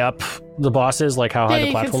high up the boss is? Like how high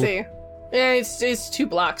the platform? You can see. Yeah, it's 2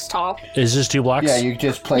 blocks tall. Is this 2 blocks? Yeah, you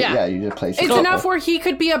just place. Yeah. You just place. It's enough where he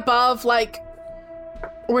could be above,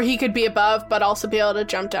 but also be able to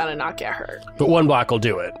jump down and not get hurt. But 1 block will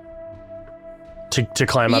do it. To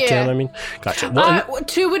climb up to him, I mean? Gotcha. Well,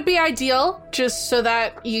 2 would be ideal, just so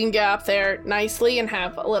that you can get up there nicely and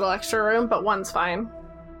have a little extra room, but 1's fine.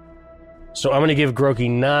 So I'm going to give Groki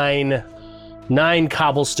 9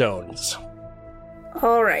 cobblestones.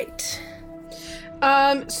 All right.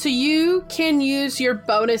 So you can use your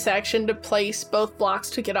bonus action to place both blocks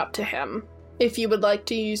to get up to him. If you would like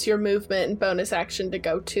to use your movement and bonus action to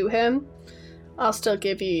go to him, I'll still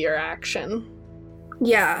give you your action.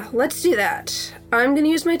 Yeah, let's do that. I'm gonna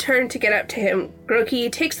use my turn to get up to him.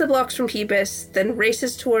 Groki takes the blocks from Peebus, then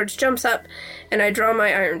races towards, jumps up, and I draw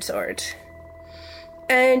my iron sword.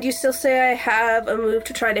 And you still say I have a move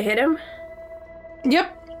to try to hit him?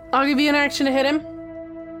 Yep, I'll give you an action to hit him.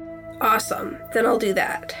 Awesome, then I'll do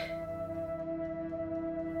that.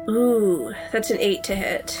 Ooh, that's an 8 to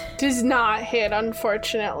hit. Does not hit,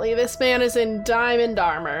 unfortunately. This man is in diamond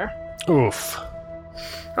armor. Oof.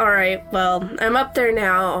 Alright, well, I'm up there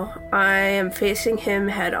now. I am facing him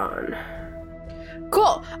head on.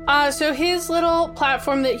 Cool. So his little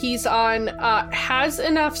platform that he's on has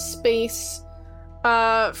enough space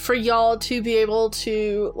for y'all to be able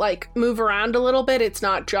to, move around a little bit. It's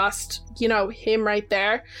not just, him right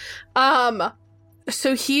there.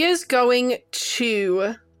 So he is going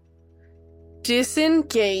to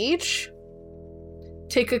disengage,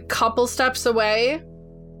 take a couple steps away,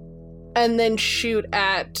 and then shoot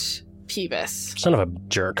at Peebus. Son of a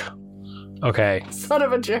jerk. Okay. Son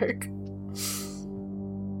of a jerk.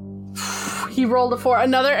 He rolled a 4.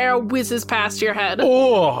 Another arrow whizzes past your head.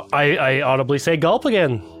 Oh, I audibly say gulp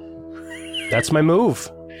again. That's my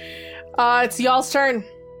move. It's y'all's turn.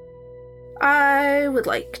 I would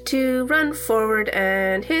like to run forward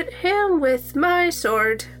and hit him with my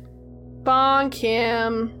sword. Bonk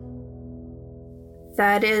him.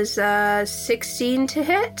 That is 16 to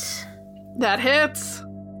hit. That hits.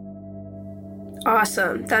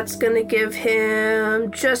 Awesome. That's gonna give him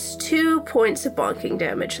just 2 points of bonking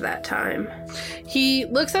damage that time. He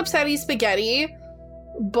looks upset he's spaghetti,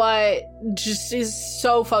 but just is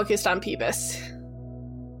so focused on Peebus.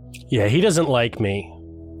 Yeah, he doesn't like me.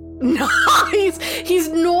 No, he's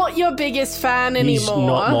not your biggest fan anymore. He's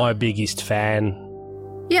not my biggest fan.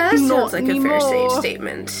 Yeah, that sounds like anymore. A fair safe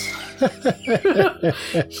statement.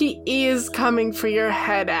 He is coming for your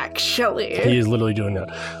head, actually. He is literally doing that.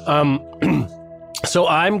 So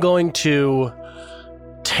I'm going to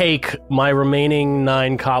take my remaining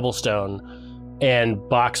 9 cobblestone and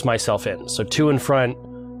box myself in. So 2 in front,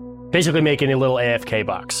 basically making a little AFK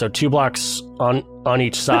box. So 2 blocks on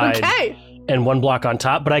each side, okay, and 1 block on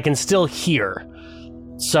top, but I can still hear.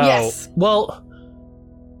 So, yes. Well,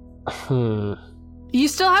 You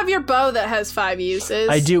still have your bow that has 5 uses.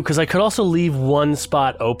 I do, because I could also leave 1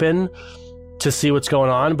 spot open to see what's going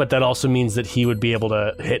on, but that also means that he would be able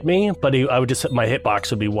to hit me, but I would just, my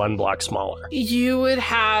hitbox would be 1 block smaller. You would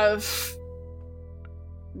have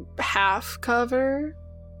half cover.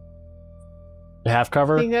 Half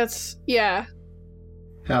cover? I think that's, yeah.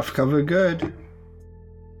 Half cover good.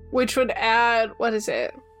 Which would add, what is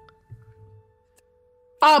it?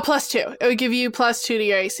 +2. It would give you +2 to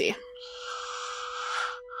your AC.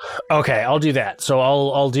 Okay, I'll do that. So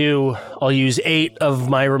I'll use 8 of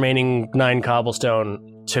my remaining 9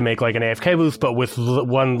 cobblestone to make like an AFK booth, but with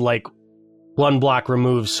one block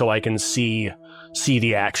removed so I can see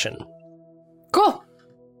the action. Cool.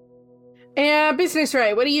 And Business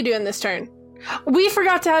Ray, what are you doing this turn? We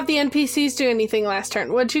forgot to have the NPCs do anything last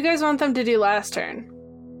turn. What do you guys want them to do last turn?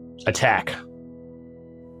 Attack.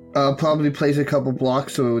 Probably place a couple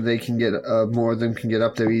blocks so they can get more of them can get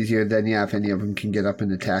up there easier. Then if any of them can get up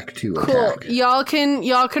and attack to attack. Cool.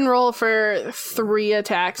 Y'all can roll for 3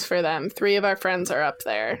 attacks for them. 3 of our friends are up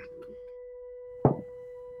there.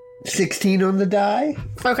 16 on the die.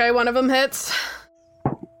 Okay, one of them hits.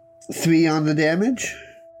 3 on the damage.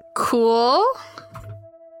 Cool.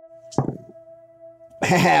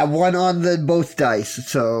 1 on the both dice,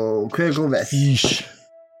 so critical miss. Yeesh.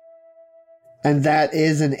 And that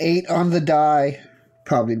is an 8 on the die.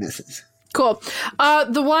 Probably misses. Cool.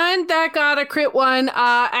 The one that got a crit one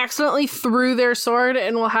accidentally threw their sword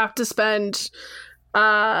and will have to spend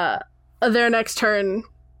their next turn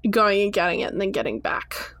going and getting it and then getting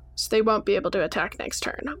back. So they won't be able to attack next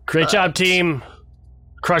turn. Great job, team.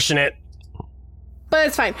 Crushing it. But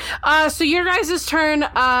it's fine. So your guys' turn.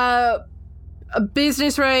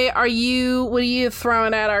 Business Ray, what are you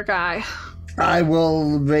throwing at our guy? I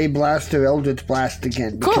will Ray Blast or Eldritch Blast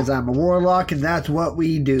again because I'm a warlock and that's what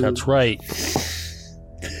we do. That's right.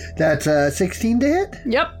 That's 16 to hit?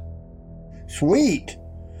 Yep. Sweet.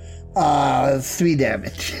 3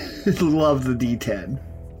 damage. Love the D10.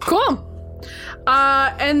 Cool.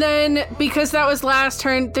 And then because that was last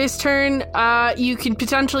turn, this turn, you can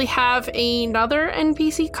potentially have another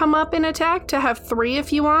NPC come up and attack to have 3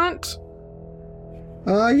 if you want.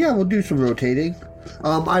 Yeah, we'll do some rotating.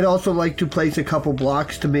 I'd also like to place a couple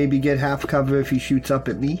blocks to maybe get half cover if he shoots up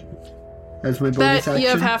at me as my bonus action. You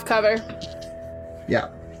have half cover. Yeah,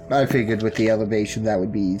 I figured with the elevation that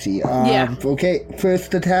would be easy. Yeah. Okay,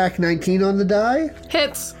 first attack, 19 on the die.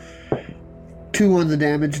 Hits. 2 on the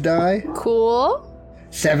damage die. Cool.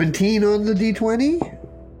 17 on the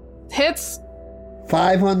d20. Hits.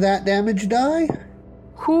 5 on that damage die.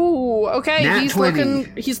 Ooh, okay. Nat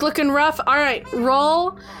 20. He's looking rough. All right,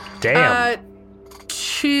 roll. Damn.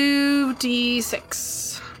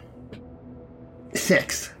 2d6.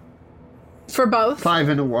 6. For both? 5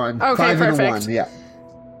 and a 1. Okay, 5 perfect. and a 1, yeah.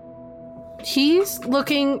 He's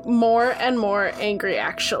looking more and more angry,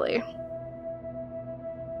 actually.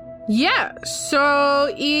 Yeah,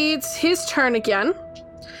 so it's his turn again.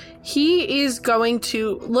 He is going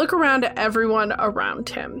to look around at everyone around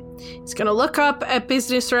him. He's going to look up at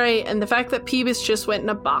Business Ray and the fact that Peebus just went in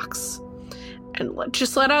a box. And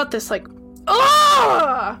just let out this,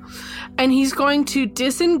 ah! And he's going to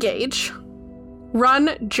disengage,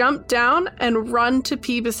 run, jump down, and run to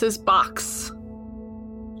Peebus's box.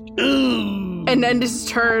 Ooh. And end his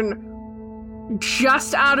turn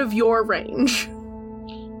just out of your range.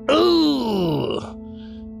 Ooh.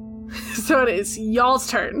 So it is y'all's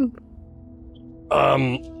turn.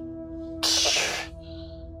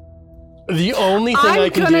 The only thing I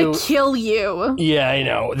can do... I'm gonna kill you. Yeah, I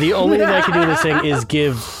know. The only thing I can do in this thing is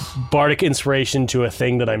give bardic inspiration to a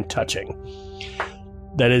thing that I'm touching.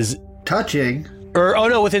 That is... Touching?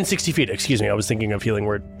 Within 60 feet. Excuse me, I was thinking of healing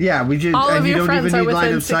word. Yeah, we just... All and of you your don't even friends are need line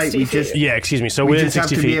within of sight. 60 We just... Yeah, excuse me. So We within just have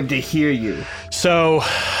 60 to feet. be able to hear you. So,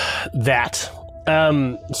 that.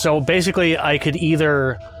 So basically, I could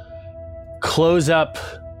either close up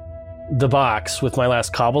the box with my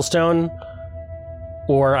last cobblestone,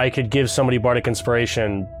 or I could give somebody bardic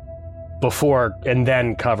inspiration before and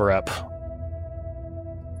then cover up.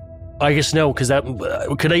 I guess no, because that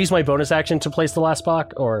could I use my bonus action to place the last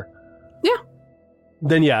block, or Yeah.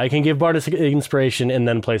 Then yeah, I can give bardic inspiration and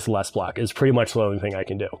then place the last block. Is pretty much the only thing I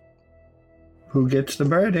can do. Who gets the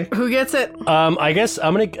verdict? Who gets it? I guess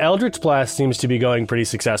Eldritch Blast seems to be going pretty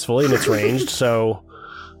successfully and it's ranged, so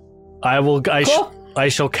I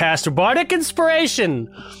shall cast a bardic inspiration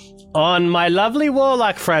on my lovely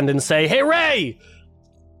warlock friend and say, "Hey Ray!"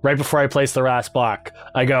 Right before I place the last block,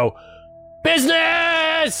 I go,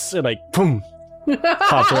 "Business!" and I boom,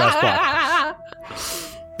 pop the last block.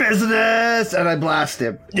 Business! And I blast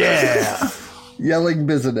him. Yeah. Yelling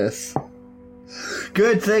business.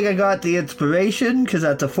 Good thing I got the inspiration, because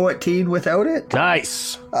that's a 14 without it.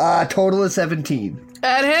 Nice. Total of 17.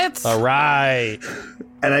 That hits. All right.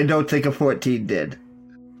 And I don't think a 14 did.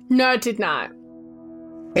 No, it did not.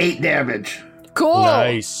 8 damage. Cool.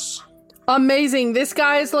 Nice. Amazing. This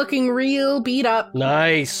guy is looking real beat up.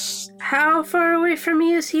 Nice. How far away from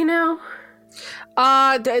me is he now?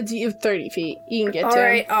 30 feet. You can get to All him.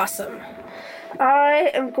 right, awesome. I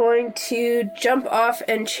am going to jump off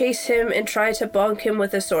and chase him and try to bonk him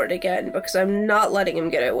with a sword again because I'm not letting him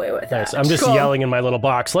get away with Nice. that. I'm just Cool. yelling in my little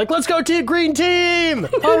box, like, let's go team green team!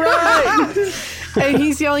 All right! And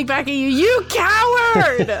he's yelling back at you, you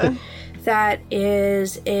coward! That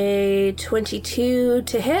is a 22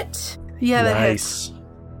 to hit. Yeah, that hits.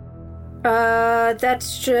 Nice.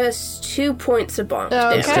 That's just 2 points of bonk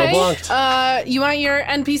Okay. Still blocked. You want your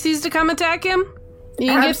NPCs to come attack him? You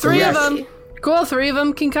can get 3 of Absolutely. them. Cool, 3 of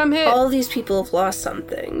them can come hit. All these people have lost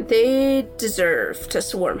something. They deserve to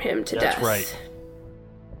swarm him to That's death. right.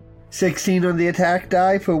 16 on the attack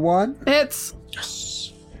die for 1. Hits.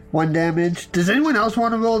 1 damage. Does anyone else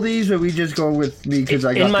want to roll these, or are we just going with me because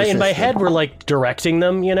I got In my the system? head, we're like directing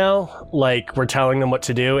them, you know, like we're telling them what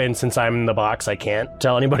to do. And since I'm in the box, I can't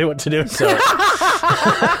tell anybody what to do. So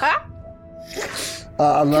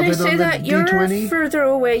 11 Can I say on the that you're D20. further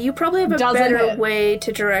away? You probably have a Doesn't better hit. way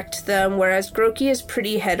to direct them, whereas Groki is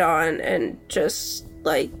pretty head-on and just,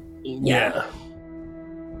 like, yeah.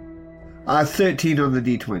 13 on the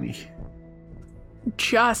D20.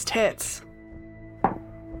 Just hits.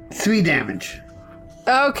 3 damage.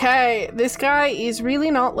 Okay, this guy is really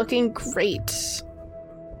not looking great.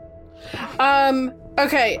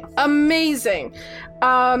 Okay, amazing.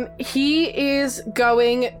 He is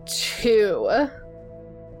going to...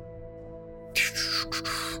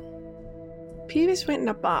 Peeves went in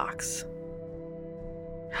a box.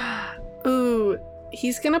 Ooh,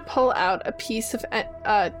 he's gonna pull out a piece of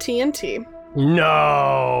TNT.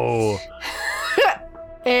 no.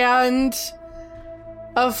 And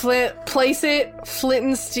place it flint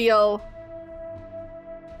and steel,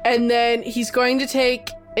 and then he's going to take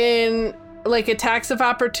in like attacks of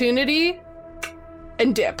opportunity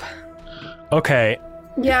and dip. Okay.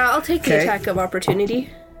 Yeah, I'll take the Okay. attack of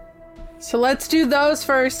opportunity. So let's do those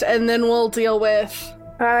first, and then we'll deal with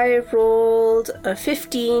I rolled a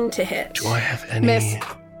 15 to hit. Do I have any? miss.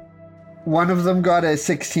 One of them got a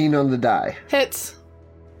 16 on the die Hits.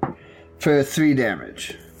 for 3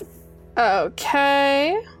 damage.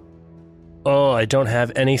 Okay. Oh, I don't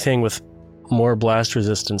have anything with more blast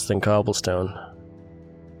resistance than cobblestone.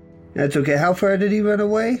 That's okay. How far did he run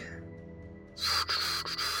away?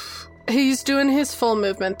 He's doing his full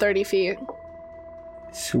movement, 30 feet.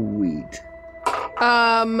 Sweet.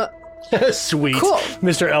 Sweet. Cool.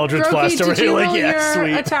 Mr. Eldritch Groki, Blast over did here, you like, roll yeah, your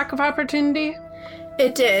sweet. attack of opportunity?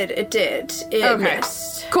 It did. It Okay.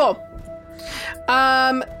 missed. Cool.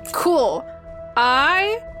 Cool.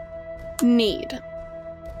 I need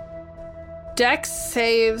Dex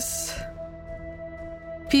saves.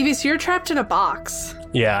 Peeves, you're trapped in a box.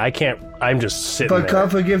 Yeah, I can't. I'm just sitting But there.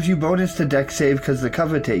 cover gives you bonus to deck save because the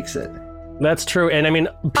cover takes it. That's true. And I mean,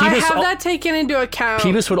 I Peebus, have that taken into account.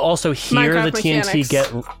 Peebus would also hear Minecraft the TNT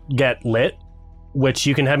mechanics. get lit, which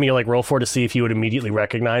you can have me like roll for to see if he would immediately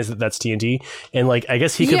recognize that that's TNT. And like, I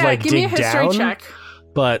guess he could like give me a dig history down. check.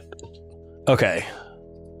 But okay.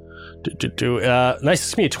 Nice to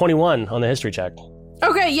see me a 21 on the history check.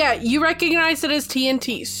 Okay, yeah, you recognize it as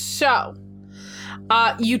TNT. So,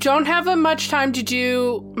 you don't have much time to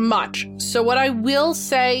do much. So what I will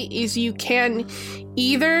say is you can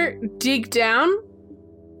either dig down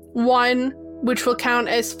 1, which will count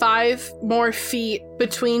as 5 more feet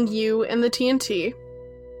between you and the TNT.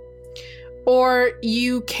 Or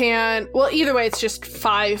you can, well, either way, it's just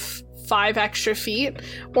 5 extra feet.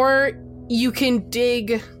 Or you can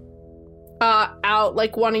dig out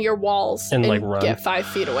like one of your walls And, like, run. get 5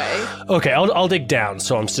 feet away. Okay, I'll dig down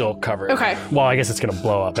so I'm still covered. Okay. Well, I guess it's gonna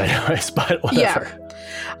blow up anyways, but whatever.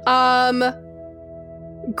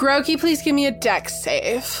 Groki, please give me a dex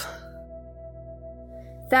save.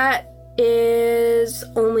 That is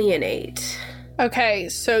only an 8. Okay,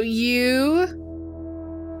 so you...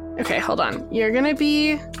 Okay, hold on. You're gonna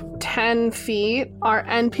be 10 feet. Our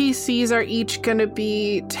NPCs are each gonna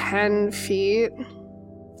be 10 feet.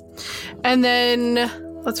 And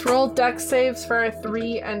then let's roll dex saves for our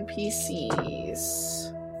 3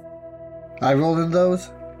 NPCs. I rolled in those?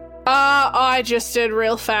 I just did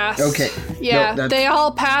real fast. Okay. Yeah, No, that's- they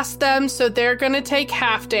all passed them, so they're gonna take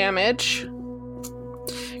half damage.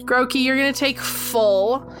 Groki, you're gonna take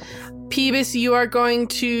full. Peebus, you are going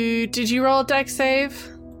to... Did you roll a dex save?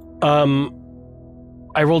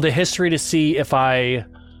 I rolled a history to see if I...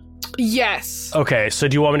 Yes. Okay, so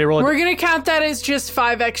do you want me to roll We're gonna count that as just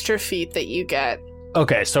 5 extra feet that you get.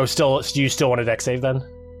 Okay, so do you still want a dex save then?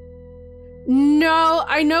 No,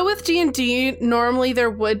 I know with D&D, normally there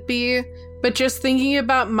would be, but just thinking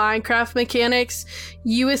about Minecraft mechanics,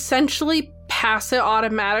 you essentially pass it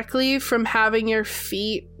automatically from having your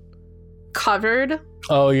feet covered.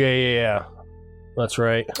 Oh, yeah. That's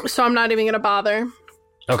right. So I'm not even gonna bother.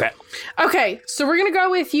 Okay, so we're gonna go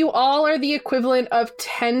with you all are the equivalent of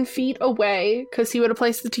 10 feet away, because he would have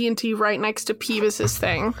placed the TNT right next to Peebus's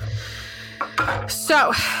thing.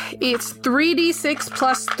 So, it's 3d6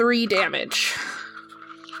 plus 3 damage.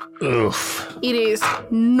 Oof. It is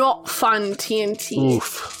not fun TNT.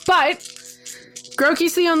 Oof. But,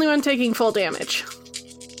 Groki's the only one taking full damage.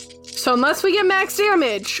 So unless we get max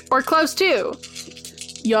damage, or close to,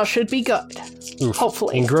 y'all should be good. Oof.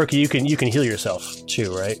 Hopefully. And Groki, you can heal yourself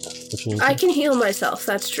too, right? I can heal myself,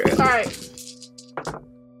 that's true. Alright.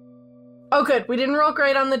 Oh good, we didn't roll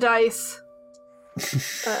great on the dice.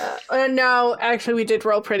 No, actually we did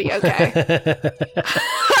roll pretty okay.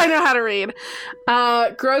 I know how to read.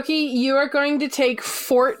 Groki, you are going to take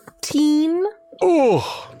 14. Ooh.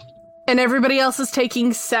 And everybody else is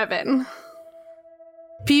taking 7.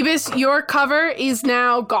 Peebus, your cover is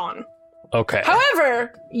now gone. Okay.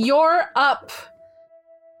 However, you're up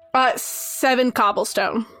 7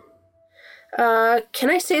 cobblestone. Can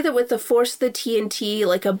I say that with the force of the TNT,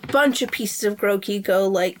 like a bunch of pieces of Groki go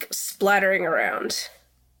like splattering around?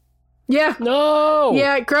 Yeah. No.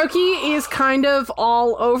 Yeah, Groki is kind of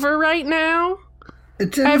all over right now.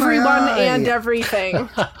 It's in Everyone my eye. and everything.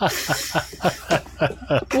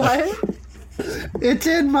 What? It's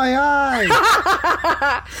in my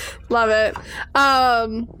eye. Love it.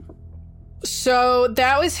 So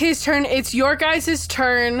that was his turn. It's your guys'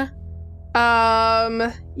 turn.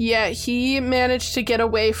 Yeah, he managed to get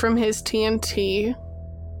away from his TNT.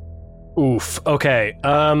 Oof. Okay.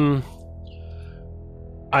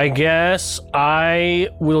 I guess I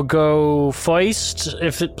will go first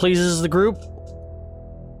if it pleases the group.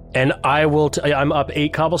 And I will I'm up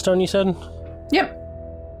 8 cobblestone, you said? Yep.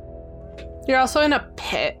 You're also in a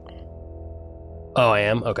pit. Oh, I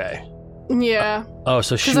am? Okay. Yeah. Oh,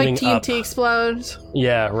 so Because like shooting TNT up. explodes.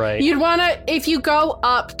 Yeah, right. You'd want to, if you go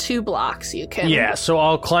up 2 blocks, you can. Yeah, so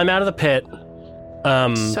I'll climb out of the pit.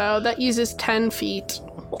 So that uses 10 feet.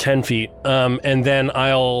 10 feet. And then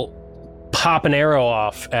I'll pop an arrow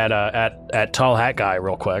off at Tall Hat Guy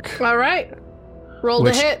real quick. All right. Roll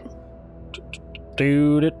Which- to hit.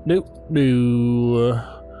 Do.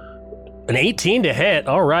 An 18 to hit.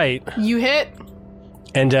 All right. You hit.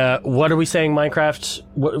 And what are we saying, Minecraft?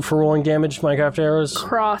 What, for rolling damage, Minecraft arrows?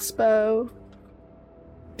 Crossbow.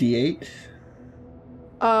 D8.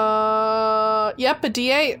 Yep, a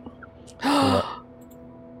D8.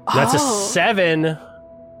 That's a Oh. 7.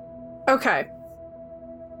 Okay.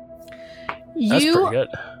 That's pretty good.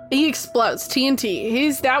 He explodes.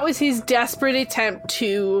 TNT. That was his desperate attempt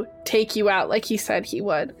to take you out, like he said he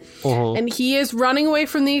would. Mhm. And he is running away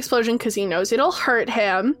from the explosion because he knows it'll hurt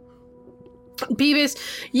him. Beavis,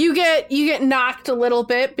 you get knocked a little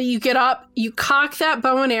bit, but you get up, you cock that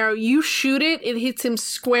bow and arrow, you shoot it, it hits him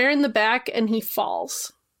square in the back, and he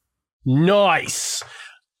falls. Nice.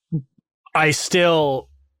 I still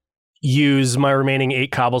use my remaining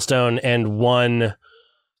 8 cobblestone and 1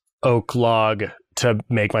 oak log to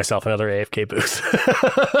make myself another AFK booth.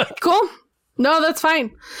 Cool. No, that's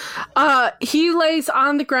fine. He lays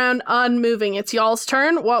on the ground unmoving. It's y'all's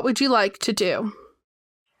turn. What would you like to do?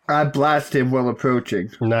 I blast him while approaching.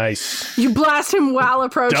 Nice. You blast him while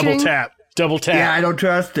approaching. Double tap. Yeah, I don't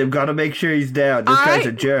trust him. Gotta make sure he's down. This guy's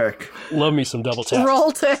a jerk. Love me some double tap.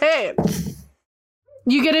 Roll to hit.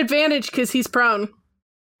 You get advantage because he's prone.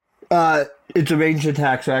 It's a ranged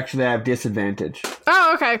attack, so actually I have disadvantage.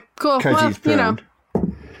 Oh, okay. Cool. Because Well, he's prone.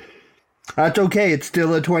 That's okay, it's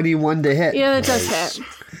still a 21 to hit. Yeah, that does hit.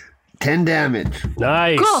 10 damage.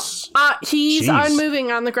 Nice. Cool. He's Jeez.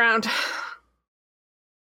 unmoving on the ground.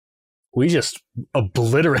 We just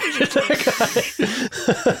obliterated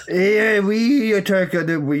that guy. Yeah, we attack.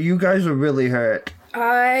 You guys are really hurt.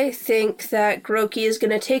 I think that Groki is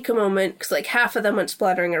going to take a moment, because like half of them went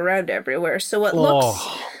splattering around everywhere. So what looks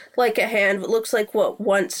like a hand, what looks like what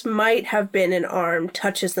once might have been an arm,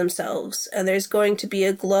 touches themselves. And there's going to be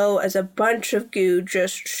a glow as a bunch of goo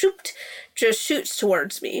just shoots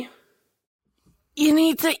towards me. You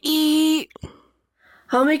need to eat.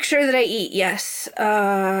 I'll make sure that I eat, yes.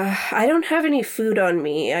 I don't have any food on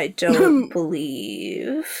me, I don't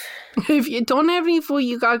believe. If you don't have any food,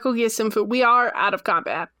 you gotta go get some food. We are out of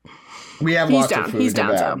combat. We have He's lots down. of food He's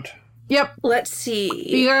down, around. Yep. Let's see.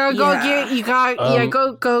 You gotta go Yeah.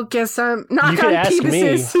 go get some. Knock You could on ask me.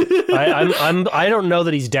 Peebus's. I don't know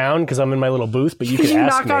that he's down because I'm in my little booth, but you could You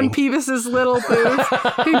ask knock me. on Peebus's little booth.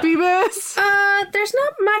 Hey, Peebus. There's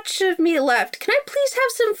not much of me left. Can I please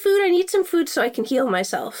have some food? I need some food so I can heal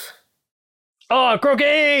myself. Oh,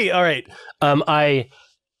 Groki! All right. I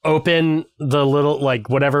open the little, like,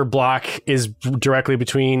 whatever block is directly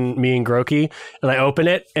between me and Groki, and I open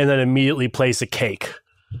it, and then immediately place a cake.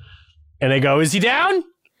 And I go, is he down?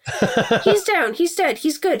 He's down. He's dead.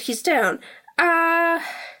 He's good. He's down.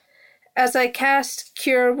 As I cast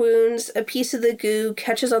Cure Wounds, a piece of the goo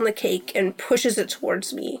catches on the cake and pushes it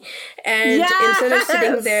towards me. And instead of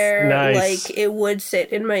sitting there like it would sit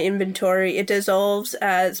in my inventory, it dissolves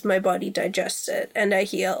as my body digests it, and I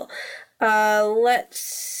heal.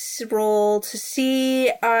 Let's roll to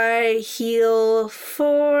see. I heal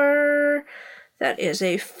for... That is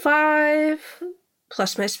a 5,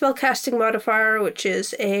 plus my spellcasting modifier, which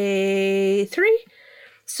is a 3.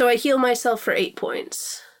 So I heal myself for 8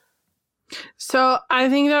 points. So I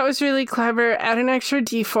think that was really clever. Add an extra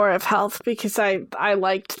d4 of health because I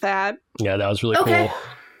liked that. Yeah, that was really cool.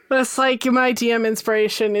 That's like my DM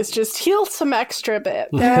inspiration is just heal some extra bit.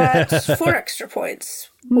 That's 4 extra points,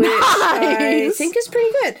 which I think is pretty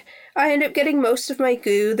good. I end up getting most of my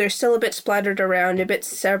goo. They're still a bit splattered around, a bit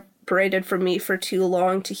separated from me for too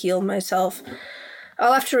long to heal myself.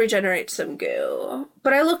 I'll have to regenerate some goo.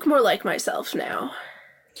 But I look more like myself now.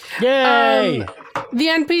 Yay! The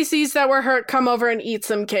NPCs that were hurt come over and eat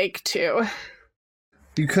some cake too.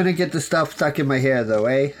 You couldn't get the stuff stuck in my hair, though,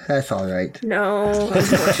 eh? That's all right. No,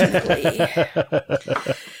 unfortunately.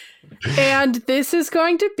 And this is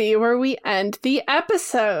going to be where we end the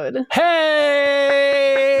episode.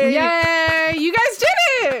 Hey! Yay! You guys did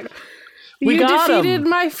it! We you got defeated him.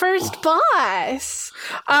 my first boss.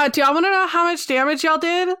 Do y'all want to know how much damage y'all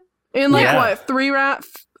did? In like 3 rounds?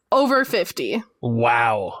 Over 50.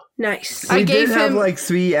 Wow. Nice. We I gave did have him- like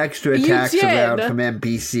 3 extra You attacks did. around from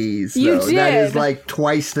NPCs. You though. That is did. like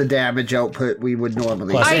twice the damage output we would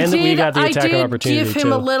normally Plus, have. and we got the attack of opportunity, give him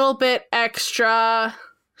too. a little bit extra.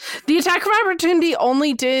 The attack of opportunity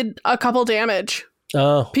only did a couple damage.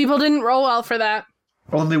 Oh. People didn't roll well for that.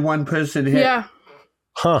 Only one person hit. Yeah.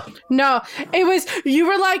 Huh. No, it was, you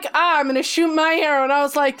were like, I'm going to shoot my arrow. And I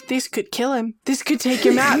was like, this could kill him. This could take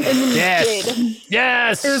him out. And then Yes. it did.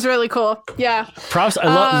 Yes! It was really cool. Yeah. Props.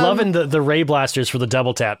 I loving the ray blasters for the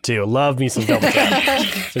double tap, too. Love me some double tap.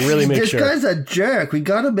 To really make This sure. guy's a jerk. We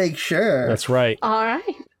gotta make sure. That's right. All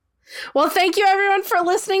right. Well, thank you everyone for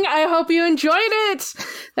listening. I hope you enjoyed it.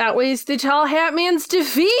 That was the Tall Hat Man's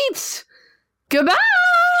defeat. Goodbye.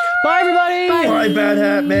 Bye, everybody! Bye, Bad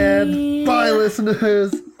Hat Man. Bye,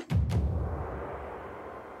 listeners.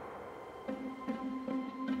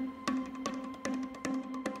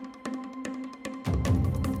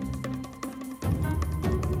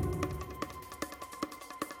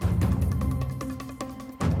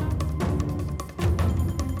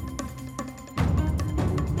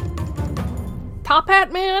 Top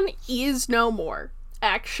Hat Man is no more.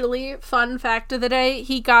 Actually, fun fact of the day,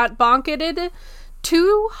 he got bonketed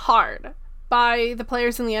too hard by the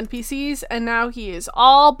players and the NPCs, and now he is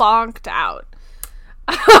all bonked out.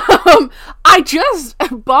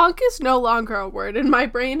 Bonk is no longer a word in my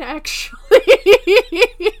brain, actually.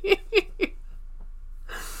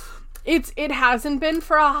 It hasn't been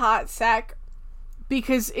for a hot sec,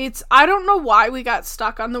 because I don't know why we got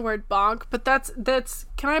stuck on the word bonk, but that's,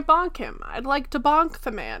 can I bonk him? I'd like to bonk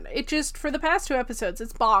the man. It just, for the past 2 episodes,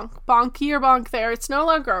 it's bonk. Bonk here, bonk there. It's no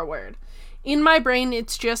longer a word. In my brain,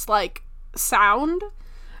 it's just like sound,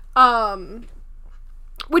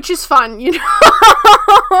 which is fun, you know?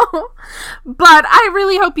 But I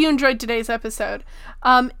really hope you enjoyed today's episode.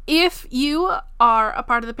 If you are a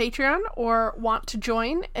part of the Patreon or want to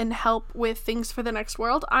join and help with things for the next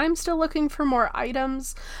world, I'm still looking for more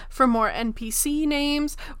items, for more NPC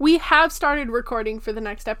names. We have started recording for the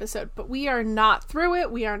next episode, but we are not through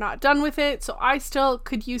it. We are not done with it. So I still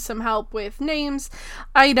could use some help with names,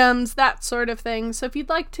 items, that sort of thing. So if you'd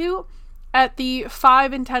like to, at the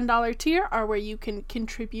 $5 and $10 tier are where you can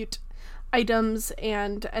contribute items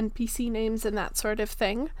and NPC names and that sort of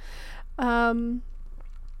thing.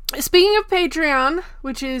 Speaking of Patreon,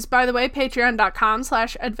 which is, by the way,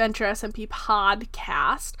 patreon.com/AdventureSMP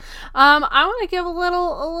podcast, I want to give a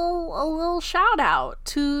little shout out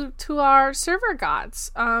to our server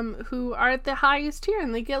gods, who are at the highest tier,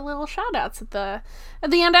 and they get little shout outs at the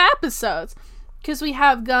end of episodes. Because we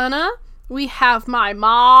have Gunna, we have my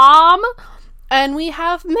mom, and we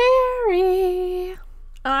have Mary.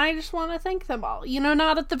 And I just want to thank them all. You know,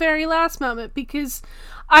 not at the very last moment, because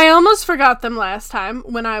I almost forgot them last time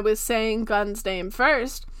when I was saying Gun's name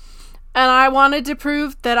first. And I wanted to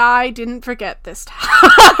prove that I didn't forget this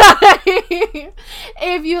time.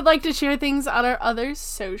 If you'd like to share things on our other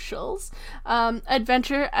socials,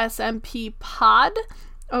 Adventure SMP Pod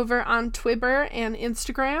over on Twitter and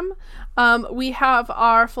Instagram. We have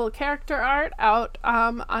our full character art out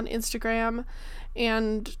on Instagram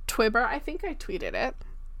and Twitter. I think I tweeted it.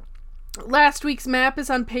 Last week's map is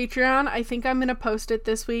on Patreon. I think I'm going to post it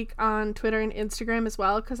this week on Twitter and Instagram as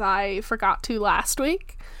well, because I forgot to last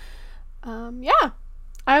week. Yeah.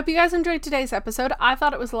 I hope you guys enjoyed today's episode. I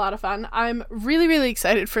thought it was a lot of fun. I'm really, really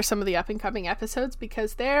excited for some of the up-and-coming episodes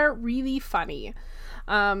because they're really funny.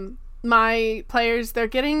 My players, they're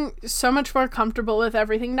getting so much more comfortable with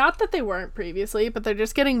everything. Not that they weren't previously, but they're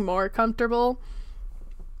just getting more comfortable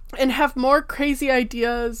and have more crazy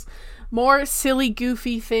ideas, more silly,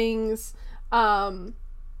 goofy things. In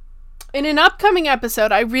an upcoming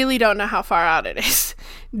episode, I really don't know how far out it is,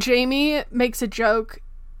 Jamie makes a joke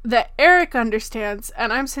that Eric understands,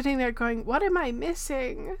 and I'm sitting there going, what am I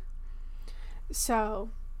missing? So,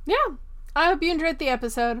 yeah. I hope you enjoyed the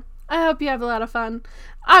episode. I hope you have a lot of fun.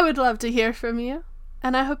 I would love to hear from you,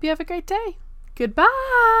 and I hope you have a great day. Goodbye!